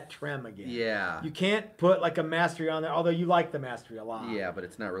make that trim again. Yeah. You can't put like a Mastery on there, although you like the Mastery a lot. Yeah, but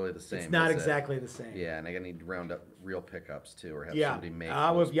it's not really the same. It's not exactly the same. Yeah, and I need to round up real pickups too, or have somebody make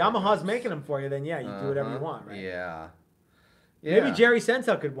well, if Yamaha's making them for you, then yeah, you do whatever you want, right? Yeah. Maybe Jerry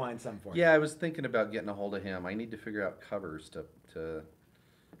Senso could wind some for you. Yeah, I was thinking about getting a hold of him. I need to figure out covers for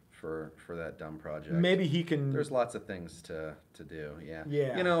that dumb project. Maybe he can. There's lots of things to do. Yeah.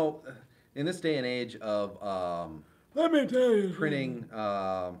 Yeah. In this day and age of let me tell you, printing,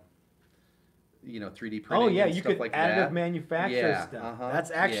 3D printing. Oh yeah, and you stuff could like additive that. manufacture stuff. That's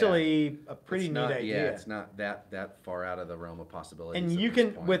actually a pretty neat idea. Yeah, it's not that far out of the realm of possibilities. And you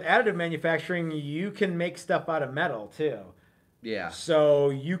can, with additive manufacturing, you can make stuff out of metal too. Yeah. So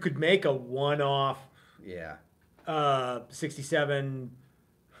you could make a one-off. Yeah. 67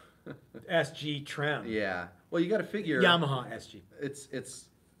 SG trim. Yeah. Well, you got to figure Yamaha SG. It's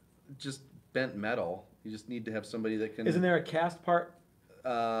just bent metal. You just need to have somebody that can. Isn't there a cast part?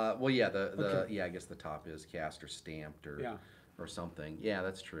 Well, yeah. I guess the top is cast or stamped or something. Yeah,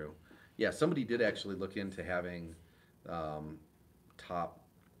 that's true. Yeah, somebody did actually look into having top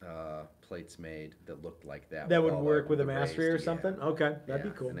plates made that looked like that. That would work with a Mastery or something. Yeah. Okay, that'd be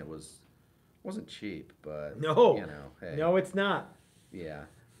cool. And it wasn't cheap, but no, hey. No, it's not. Yeah.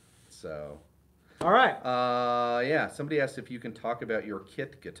 So, All right. Yeah. Somebody asked if you can talk about your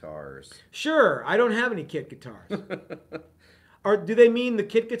kit guitars. Sure. I don't have any kit guitars. Or do they mean the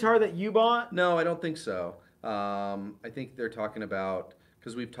kit guitar that you bought? No, I don't think so. I think they're talking about,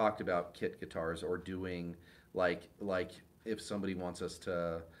 because we've talked about kit guitars or doing like if somebody wants us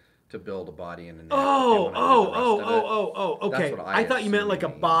to build a body and a neck. Okay. I thought you meant like a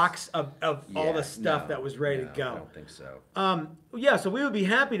box of all the stuff that was ready to go. I don't think so. Yeah, so we would be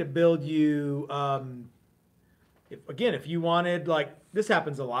happy to build you, if you wanted, like, this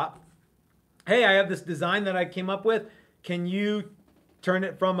happens a lot. Hey, I have this design that I came up with. Can you turn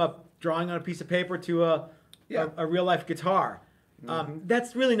it from a drawing on a piece of paper to a real life guitar?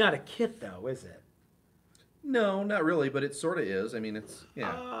 That's really not a kit, though, is it? No, not really, but it sort of is. I mean, it's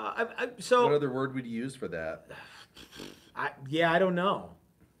So what other word would you use for that? I don't know.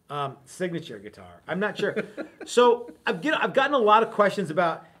 Signature guitar. I'm not sure. So I've gotten a lot of questions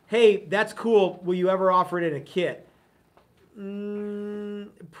about, hey, that's cool. Will you ever offer it in a kit?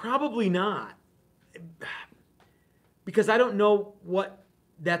 Probably not, because I don't know what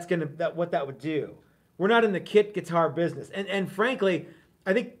what that would do. We're not in the kit guitar business, and frankly,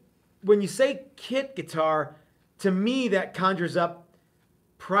 I think when you say kit guitar, to me that conjures up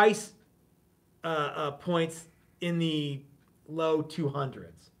price points in the low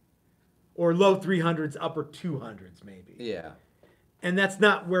 200s or low 300s, upper 200s maybe. Yeah. And that's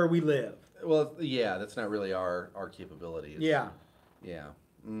not where we live. Well, yeah, that's not really our capabilities. Yeah. Yeah.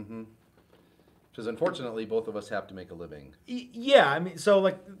 Mm-hmm. Because unfortunately, both of us have to make a living. Yeah, I mean, so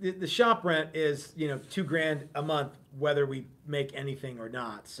like the shop rent is $2,000 a month, whether we make anything or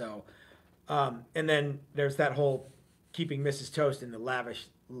not. So, and then there's that whole keeping Mrs. Toast in the lavish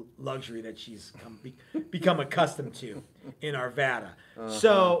luxury that she's become accustomed to in Arvada.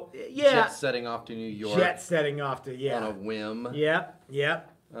 So yeah, Jet setting off to New York. On a whim. Yep.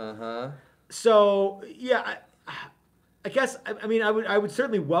 Uh-huh. So yeah. I guess I would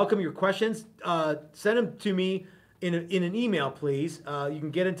certainly welcome your questions. Send them to me in an email, please. You can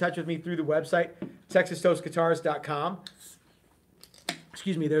get in touch with me through the website texastoastguitars.com.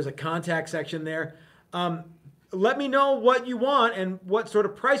 Excuse me. There's a contact section there. Let me know what you want and what sort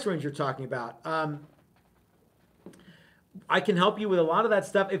of price range you're talking about. I can help you with a lot of that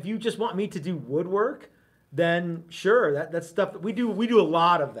stuff. If you just want me to do woodwork, then sure, that's stuff that we do. We do a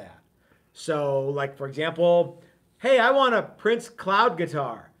lot of that. So, like for example, hey, I want a Prince Cloud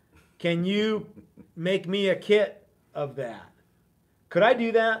guitar. Can you make me a kit of that? Could I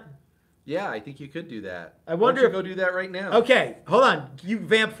do that? Yeah, I think you could do that. I wonder Why don't you go do that right now. Okay, hold on. You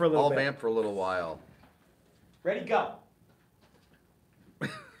vamp for a little bit. I'll vamp for a little while. Ready, go.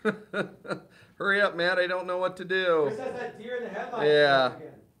 Hurry up, Matt. I don't know what to do. Chris has that deer in the headlights. Yeah.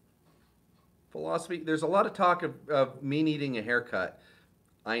 Philosophy. There's a lot of talk of me needing a haircut.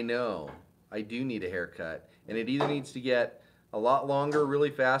 I know. I do need a haircut. And it either needs to get a lot longer really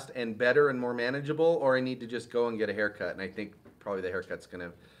fast and better and more manageable, or I need to just go and get a haircut. And I think probably the haircut's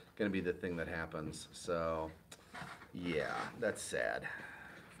gonna be the thing that happens. So yeah, that's sad.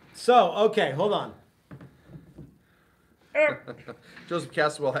 So, okay, hold on. Joseph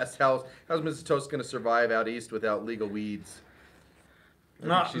Caswell asked, how's Mrs. Toast going to survive out east without legal weeds?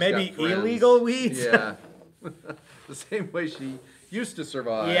 Maybe illegal weeds? Yeah. The same way she used to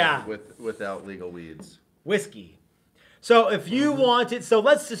survive without legal weeds. Whiskey. So if you wanted, so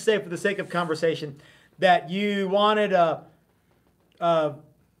let's just say for the sake of conversation that you wanted a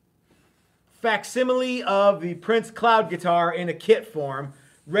facsimile of the Prince Cloud guitar in a kit form,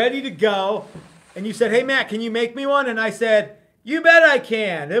 ready to go, and you said, hey, Matt, can you make me one? And I said, you bet I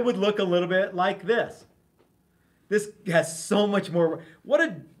can. It would look a little bit like this. This has so much more. What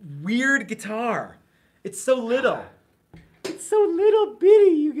a weird guitar. It's so little. It's so little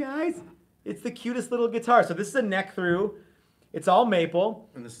bitty, you guys. It's the cutest little guitar. So this is a neck through. It's all maple.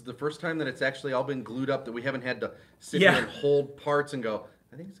 And this is the first time that it's actually all been glued up, that we haven't had to sit here and hold parts and go,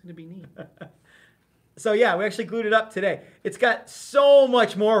 I think it's going to be neat. So yeah, we actually glued it up today. It's got so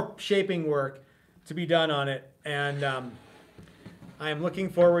much more shaping work to be done on it. And I am looking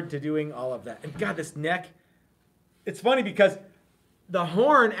forward to doing all of that. And God, this neck, it's funny because the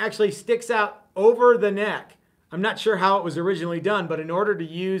horn actually sticks out over the neck. I'm not sure how it was originally done, but in order to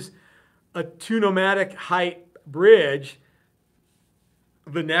use a two-nomatic height bridge,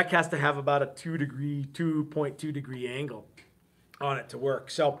 the neck has to have about a 2.2 degree angle on it to work.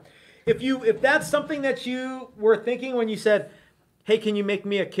 So if that's something that you were thinking when you said, hey, can you make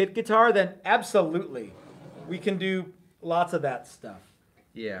me a kit guitar? Then absolutely. We can do lots of that stuff.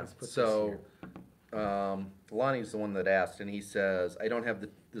 Yeah, so Lonnie's the one that asked, and he says, I don't have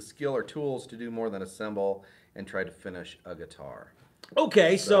the skill or tools to do more than assemble and try to finish a guitar.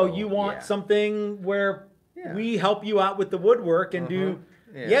 Okay, so you want something where we help you out with the woodwork and do.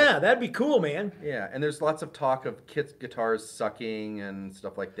 Yeah, that'd be cool, man. Yeah, and there's lots of talk of kit guitars sucking and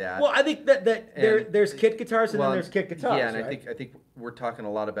stuff like that. Well, I think that there's kit guitars and then there's kit guitars. Yeah, and right? I think we're talking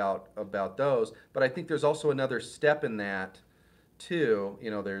a lot about those, but I think there's also another step in that too.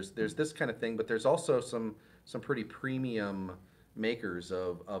 You know, there's this kind of thing, but there's also some pretty premium makers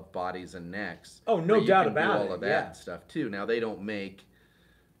of bodies and necks. Oh, no doubt about it. All of that stuff too. Now they don't make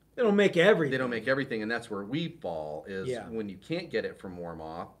everything. They don't make everything, and that's where we fall. Is when you can't get it from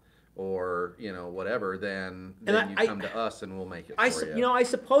Warmoth or whatever, then you come to us and we'll make it for you. I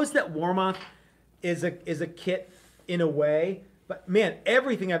suppose that Warmoth is a kit in a way, but man,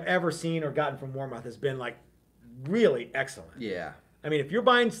 everything I've ever seen or gotten from Warmoth has been like really excellent. Yeah. I mean, if you're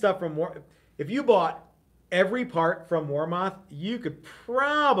buying stuff from if you bought every part from Warmoth, you could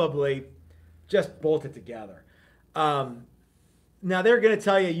probably just bolt it together. Now they're going to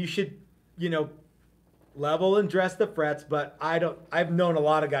tell you should, level and dress the frets, but I've known a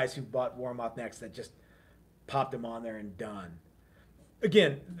lot of guys who bought Warmoth necks that just popped them on there and done.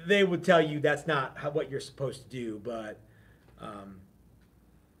 Again, they would tell you that's not what you're supposed to do, but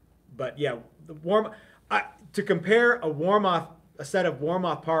yeah, to compare a set of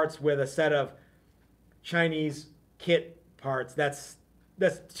Warmoth parts with a set of Chinese kit parts, that's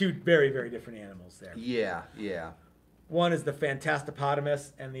two very, very different animals there. Yeah, yeah. One is the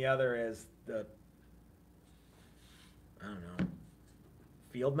Fantastopotamus, and the other is the, I don't know,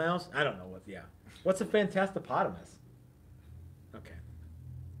 field mouse? I don't know what's a Fantastopotamus? Okay.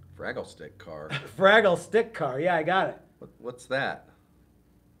 Fraggle stick car. Fraggle stick car, yeah, I got it. What's that?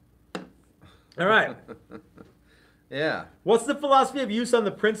 All right. Yeah. What's the philosophy of use on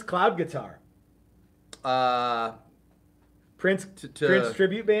the Prince Cloud guitar? Prince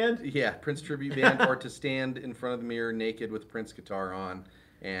tribute band? Yeah, Prince tribute band, or to stand in front of the mirror naked with Prince guitar on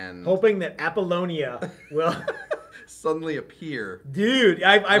and hoping that Apollonia will suddenly appear. Dude,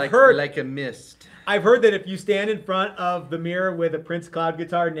 I've heard like a mist. I've heard that if you stand in front of the mirror with a Prince Cloud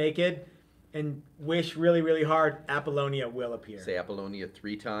guitar naked and wish really, really hard, Apollonia will appear. Say Apollonia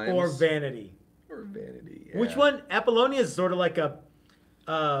 3 times. Or Vanity. Yeah. Which one? Apollonia is sort of like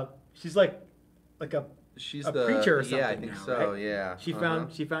she's like a She's a preacher or something. Yeah, I think now, so. Right? Yeah. She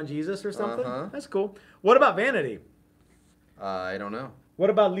found Jesus or something. Uh-huh. That's cool. What about Vanity? I don't know. What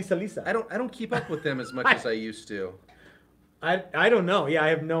about Lisa? I don't keep up with them as much as I used to. I don't know. Yeah, I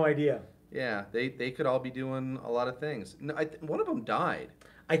have no idea. Yeah, they could all be doing a lot of things. No, one of them died.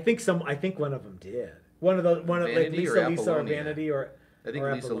 I think one of them did. One of like Lisa or Vanity or. I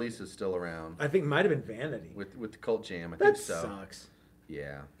think Lisa's still around. I think it might have been Vanity. With the Cult Jam, I think so. That sucks.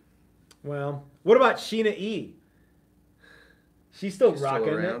 Yeah. Well, what about Sheena E? She's still rocking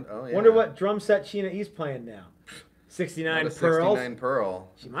it. Oh, yeah. Wonder what drum set Sheena E's playing now. 69 Pearls. 69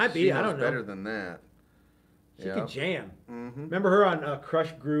 Pearl. She might be. I don't know. Better than that. She can jam. Mm-hmm. Remember her on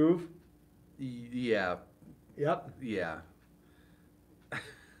Crush Groove? Yeah. Yep. Yeah.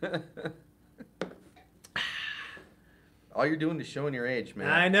 All you're doing is showing your age, man.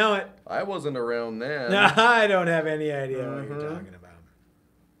 I know it. I wasn't around then. I don't have any idea what you're talking about.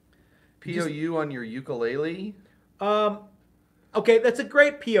 POU on your ukulele? Okay, that's a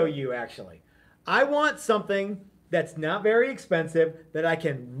great POU, actually. I want something that's not very expensive that I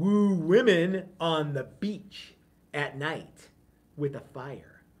can woo women on the beach at night with a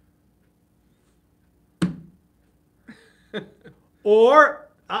fire. Or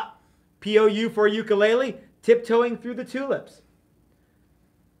POU for ukulele, tiptoeing through the tulips.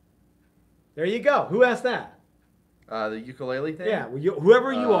 There you go. Who asked that? The ukulele thing? Yeah, well,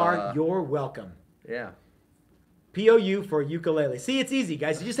 whoever you are, you're welcome. Yeah. POU for ukulele. See, it's easy,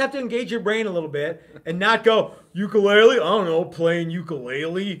 guys. You just have to engage your brain a little bit and not go, ukulele? I don't know, playing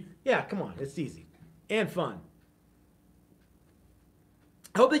ukulele. Yeah, come on. It's easy and fun.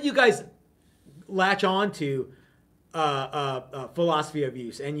 I hope that you guys latch on to philosophy of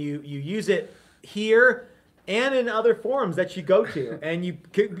use and you use it here and in other forums that you go to. And you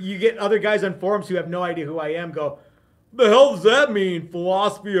get other guys on forums who have no idea who I am go, the hell does that mean,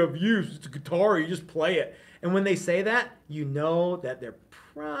 philosophy of use? It's a guitar, you just play it. And when they say that, you know that they're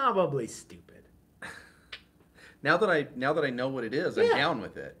probably stupid. Now that I know what it is, I'm down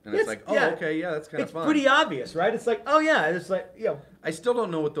with it. And it's like, okay, yeah, that's kind of fun. It's pretty obvious, right? It's like, oh yeah, it's like, I still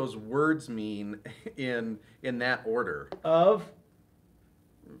don't know what those words mean in that order. Of?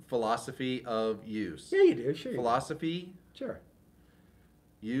 Philosophy of use. Yeah, you do, sure. Philosophy. Sure.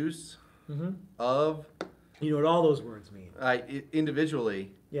 Use. Of. You know what all those words mean.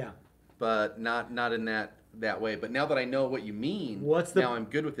 Individually. Yeah. But not in that way. But now that I know what you mean, now I'm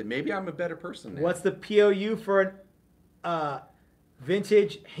good with it. Maybe I'm a better person now. What's the POU for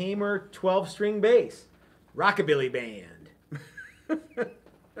vintage Hamer 12-string bass, rockabilly band.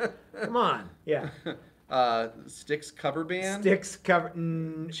 Come on, yeah. Styx cover band. Styx cover.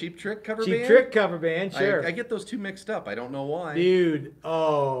 Cheap Trick cover Cheap band. Trick cover band. Sure. I get those two mixed up. I don't know why. Dude,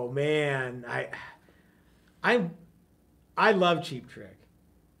 oh man, I love Cheap Trick.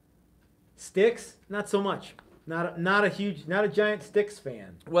 Styx, not so much. Not a giant Styx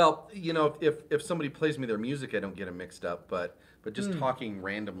fan. Well, you know, if somebody plays me their music, I don't get them mixed up. But just talking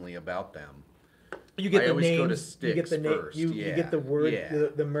randomly about them, you get I the always names. go to Styx You get the first. You get the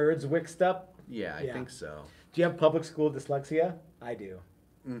word, the words mixed up. Yeah, I think so. Do you have public school dyslexia? I do.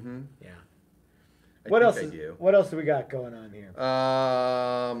 Mm-hmm. Yeah. What else? I do. What else do we got going on here?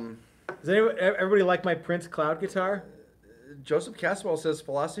 Does everybody like my Prince cloud guitar? Joseph Caswell says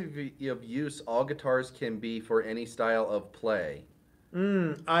philosophy of use. All guitars can be for any style of play.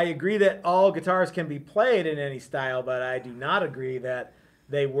 I agree that all guitars can be played in any style, but I do not agree that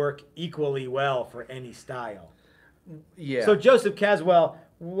they work equally well for any style. Yeah. So Joseph Caswell,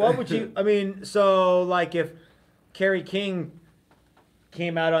 what would you? I mean, so like if Kerry King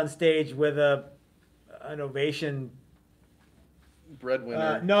came out on stage with an Ovation.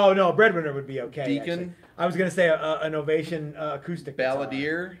 Breadwinner. No, Breadwinner would be okay. Deacon. Actually. I was gonna say an Ovation acoustic Balladeer.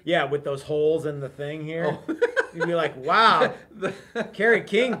 Guitar. Yeah, with those holes in the thing here. Oh. You'd be like, wow, Kerry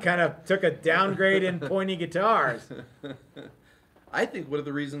King kind of took a downgrade in pointy guitars. I think one of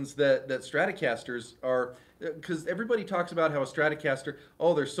the reasons that Stratocasters are, because everybody talks about how a Stratocaster,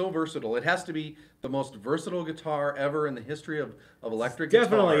 they're so versatile. It has to be the most versatile guitar ever in the history of electric guitars.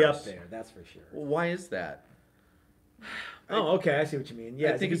 Definitely up there, that's for sure. Well, why is that? Okay, I see what you mean.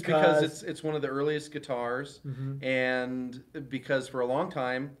 Yeah, I think it's because it's one of the earliest guitars, and because for a long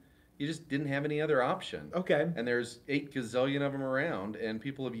time you just didn't have any other option. Okay. And there's 8 gazillion of them around, and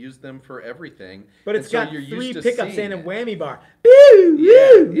people have used them for everything. But it's got 3 pickups and a whammy bar.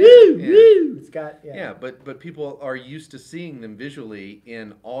 It's got but people are used to seeing them visually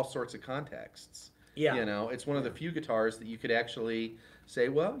in all sorts of contexts. Yeah. You know, it's one of the few guitars that you could actually say,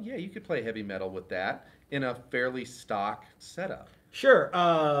 well, yeah, you could play heavy metal with that in a fairly stock setup. Sure.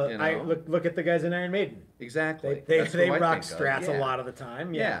 I look at the guys in Iron Maiden. Exactly. They rock Strats a lot of the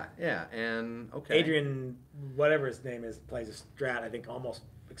time. Yeah. And okay. Adrian, whatever his name is, plays a Strat, I think, almost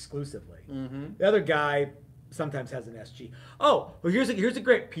exclusively. Mm-hmm. The other guy sometimes has an SG. Oh, well, here's a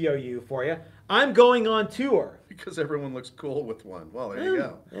great POU for you. I'm going on tour. Because everyone looks cool with one. Well, there you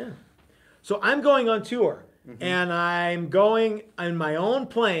go. Yeah. So I'm going on tour, and I'm going on my own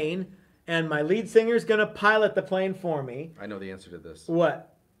plane, and my lead singer's going to pilot the plane for me. I know the answer to this.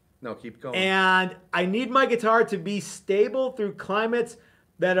 What? No, keep going. And I need my guitar to be stable through climates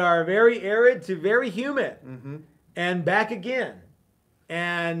that are very arid to very humid, and back again.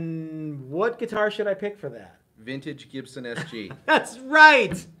 And what guitar should I pick for that? Vintage Gibson SG. That's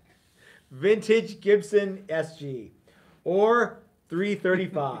right. Vintage Gibson SG. Or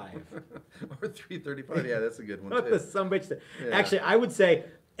 335. Or 335. Yeah, that's a good one, What too. the sumbitch. Yeah. Actually, I would say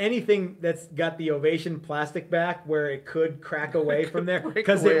anything that's got the Ovation plastic back where it could crack away from there,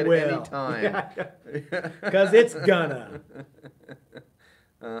 because it will. Any time. Because it's gonna.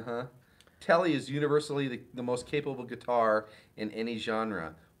 Telly is universally the most capable guitar in any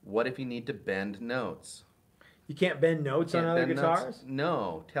genre. What if you need to bend notes? You can't bend notes on other guitars? Notes?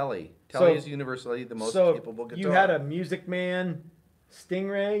 No, Telly. Telly is universally the most capable guitar. You had a Music Man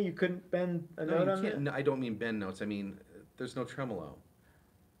Stingray, you couldn't bend a note on that? No, I don't mean bend notes. I mean, there's no tremolo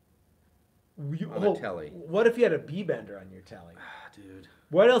on a Telly. What if you had a B bender on your Telly? Dude.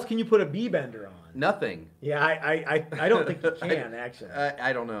 What else can you put a B bender on? Nothing. Yeah, I don't think you can, actually.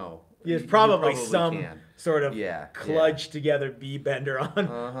 I don't know. There's probably some can. sort of kludged together B bender on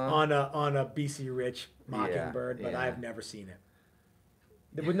on a BC Rich Mockingbird, but I've never seen it.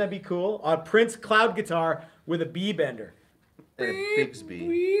 Wouldn't that be cool? A Prince cloud guitar with a B bender. And a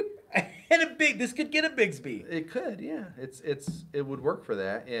Bigsby. And a big. This could get a Bigsby. It could, yeah. It would work for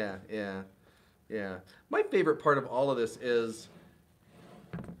that. Yeah. My favorite part of all of this is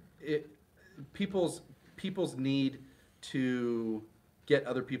people's need to get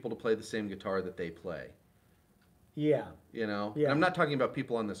other people to play the same guitar that they play. Yeah. You know? Yeah. And I'm not talking about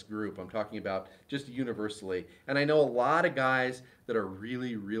people on this group. I'm talking about just universally. And I know a lot of guys that are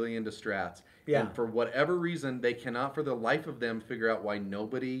really, really into Strats. Yeah. And for whatever reason, they cannot for the life of them figure out why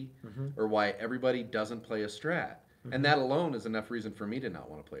nobody or why everybody doesn't play a Strat. And that alone is enough reason for me to not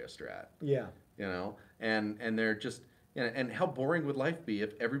want to play a Strat. Yeah. You know? And they're just... And how boring would life be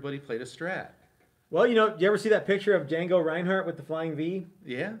if everybody played a Strat? Well, you know, do you ever see that picture of Django Reinhardt with the flying V?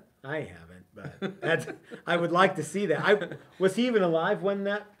 Yeah. I haven't, but I would like to see that. Was he even alive when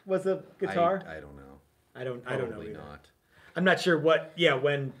that was a guitar? I don't know. I don't know. Probably Either. not. I'm not sure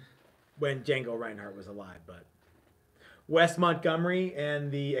when Django Reinhardt was alive, but Wes Montgomery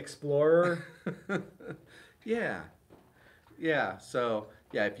and the Explorer. Yeah. So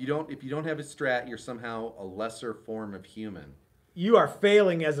if you don't have a Strat, you're somehow a lesser form of human. You are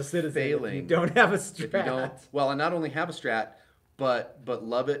failing as a citizen if you don't have a Strat. And not only have a Strat, but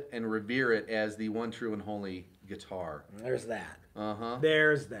love it and revere it as the one true and holy guitar. There's that.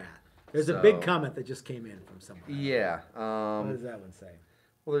 There's that. There's a big comment that just came in from someone. Yeah. What does that one say?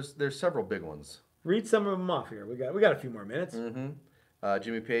 Well, there's several big ones. Read some of them off here. We got a few more minutes.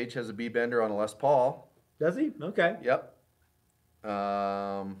 Jimmy Page has a B bender on a Les Paul. Does he? Okay. Yep.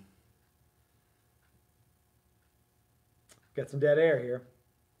 Got some dead air here.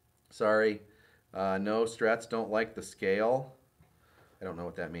 Sorry. No, Strats don't like the scale. I don't know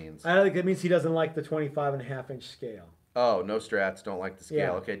what that means. I think that means he doesn't like the 25.5-inch scale. Oh, no, Strats don't like the scale.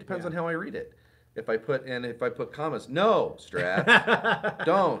 Yeah. Okay, depends on how I read it. If I put commas, no, Strats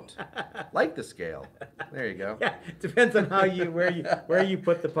don't like the scale. There you go. Yeah, depends on where you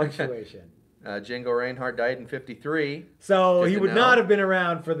put the punctuation. Django Reinhardt died in 1953. So he would not have been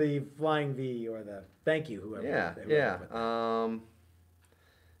around for the Flying V or the Thank You, whoever.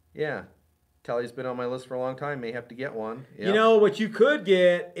 Yeah. Telly's been on my list for a long time. May have to get one. Yep. You know, what you could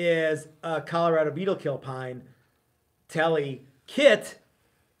get is a Colorado Beetle Kill Pine Telly kit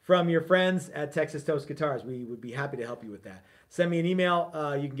from your friends at Texas Toast Guitars. We would be happy to help you with that. Send me an email.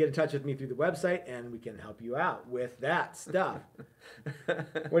 You can get in touch with me through the website, and we can help you out with that stuff.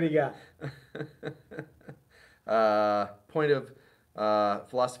 What do you got? Point of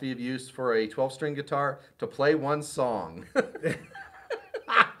philosophy of use for a 12-string guitar: to play one song.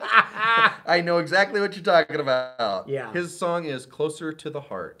 I know exactly what you're talking about. Yeah. His song is Closer to the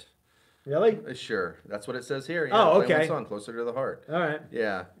Heart. Really? Sure. That's what it says here. Yeah, oh, okay. Play one song, Closer to the Heart. All right.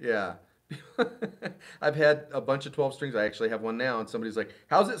 Yeah. I've had a bunch of 12 strings. I actually have one now, and somebody's like,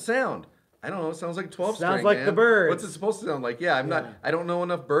 "How's it sound?" I don't know. It sounds like a 12 string. Sounds like man. the Byrds. What's it supposed to sound like? Yeah, I don't know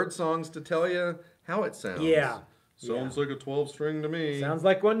enough Byrd songs to tell you how it sounds. Yeah. Sounds like a 12 string to me. Sounds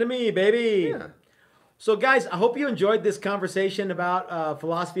like one to me, baby. Yeah. So, guys, I hope you enjoyed this conversation about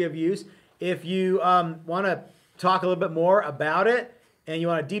philosophy of use. If you want to talk a little bit more about it and you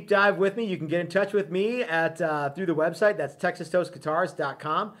want to deep dive with me, you can get in touch with me at through the website. That's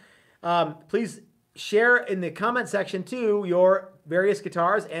texastoastguitars.com. Please share in the comment section, too, your various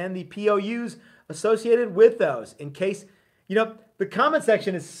guitars and the POUs associated with those. In case, the comment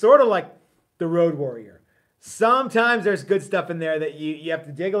section is sort of like the Road Warrior. Sometimes there's good stuff in there that you have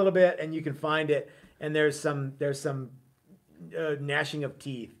to dig a little bit and you can find it. And there's some gnashing of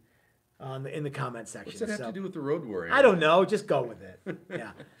teeth in the comment section. What's that have to do with the Road Warrior? I don't know. Just go with it. Yeah.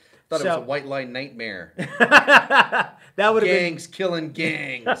 Thought it was a white line nightmare. That would have gangs killing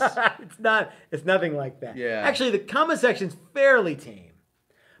gangs. It's nothing like that. Yeah. Actually, the comment section's fairly tame,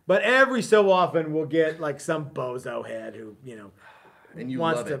 but every so often we'll get like some bozo head who and you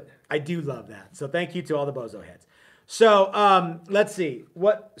wants love to. it. I do love that. So thank you to all the bozo heads. So let's see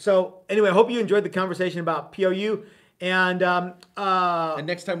So anyway, I hope you enjoyed the conversation about POU. And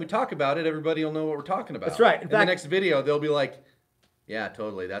next time we talk about it, everybody will know what we're talking about. That's right. In the next video, they'll be like, "Yeah,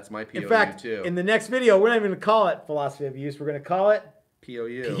 totally. That's my POU in fact, too." In the next video, we're not even going to call it philosophy of use. We're going to call it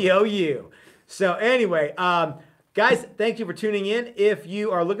POU. POU. So anyway, guys, thank you for tuning in. If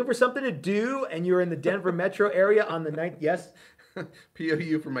you are looking for something to do and you're in the Denver metro area on the 9th, yes.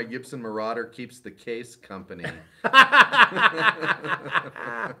 POU for my Gibson Marauder keeps the case company.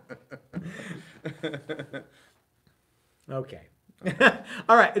 Okay.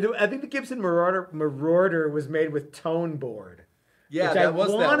 All right. I think the Gibson Marauder was made with tone board. Yeah, that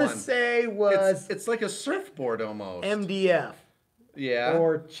was that one. I want to say was... It's like a surfboard almost. MDF. Yeah.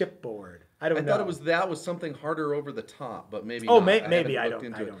 Or chipboard. I don't know. I thought that was something harder over the top, but maybe not. Maybe I don't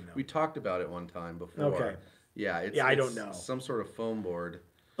know. We talked about it one time before. Okay. Yeah, I don't know. Some sort of foam board.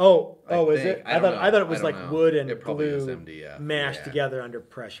 Is it? I thought it was like wood and glue mashed together under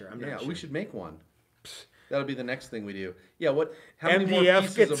pressure. I'm not sure. We should make one. That'll be the next thing we do. Yeah, how many more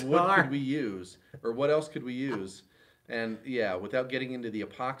pieces of wood could we use? Or what else could we use? And without getting into the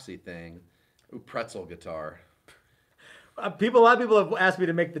epoxy thing, pretzel guitar. A lot of people have asked me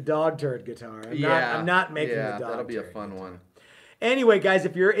to make the dog turd guitar. I'm not making the dog turd. That'll be a fun one. Anyway, guys,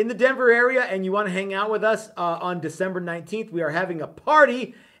 if you're in the Denver area and you want to hang out with us on December 19th, we are having a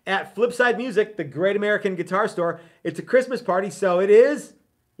party at Flipside Music, the Great American Guitar Store. It's a Christmas party, so it is,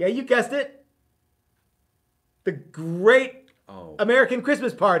 you guessed it, the Great American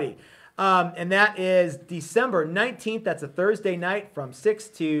Christmas Party. And that is December 19th. That's a Thursday night from 6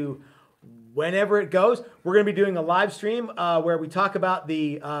 to whenever it goes. We're going to be doing a live stream where we talk about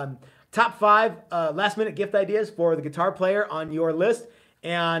the top 5 last-minute gift ideas for the guitar player on your list.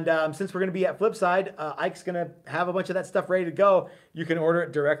 And since we're going to be at Flipside, Ike's going to have a bunch of that stuff ready to go. You can order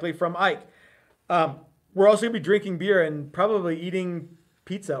it directly from Ike. We're also going to be drinking beer and probably eating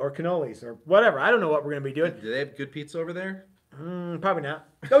pizza or cannolis or whatever. I don't know what we're going to be doing. Do they have good pizza over there? Probably not.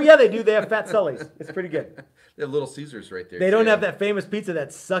 Oh, yeah, they do. They have Fat Sully's. It's pretty good. They have Little Caesars right there. They don't have that famous pizza, that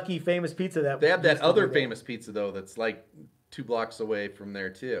sucky famous pizza. That They have that other famous pizza, though, that's like 2 blocks away from there,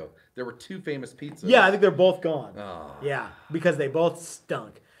 too. There were 2 famous pizzas. Yeah, I think they're both gone. Oh. Yeah, because they both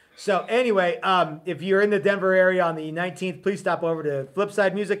stunk. So anyway, if you're in the Denver area on the 19th, please stop over to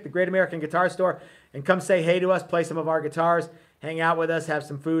Flipside Music, the Great American Guitar Store, and come say hey to us, play some of our guitars, hang out with us, have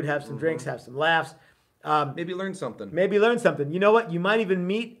some food, have some drinks, have some laughs. Maybe learn something. Maybe learn something. You know what? You might even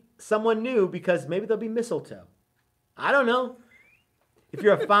meet someone new because maybe there'll be mistletoe. I don't know. If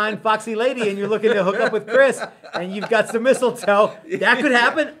you're a fine, foxy lady and you're looking to hook up with Chris and you've got some mistletoe, that could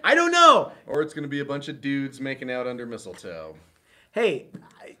happen. I don't know. Or it's going to be a bunch of dudes making out under mistletoe. Hey,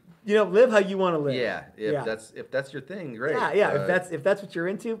 live how you want to live. Yeah, if that's your thing, great. Yeah. If that's what you're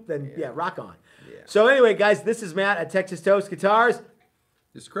into, then rock on. Yeah. So anyway, guys, this is Matt at Texas Toast Guitars.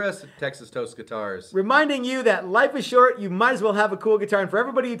 This is Chris at Texas Toast Guitars. Reminding you that life is short. You might as well have a cool guitar. And for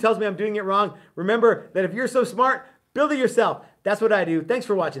everybody who tells me I'm doing it wrong, remember that if you're so smart, build it yourself. That's what I do. Thanks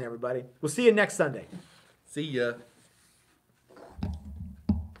for watching, everybody. We'll see you next Sunday. See ya.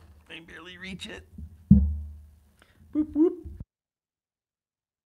 I barely reach it. Whoop, whoop.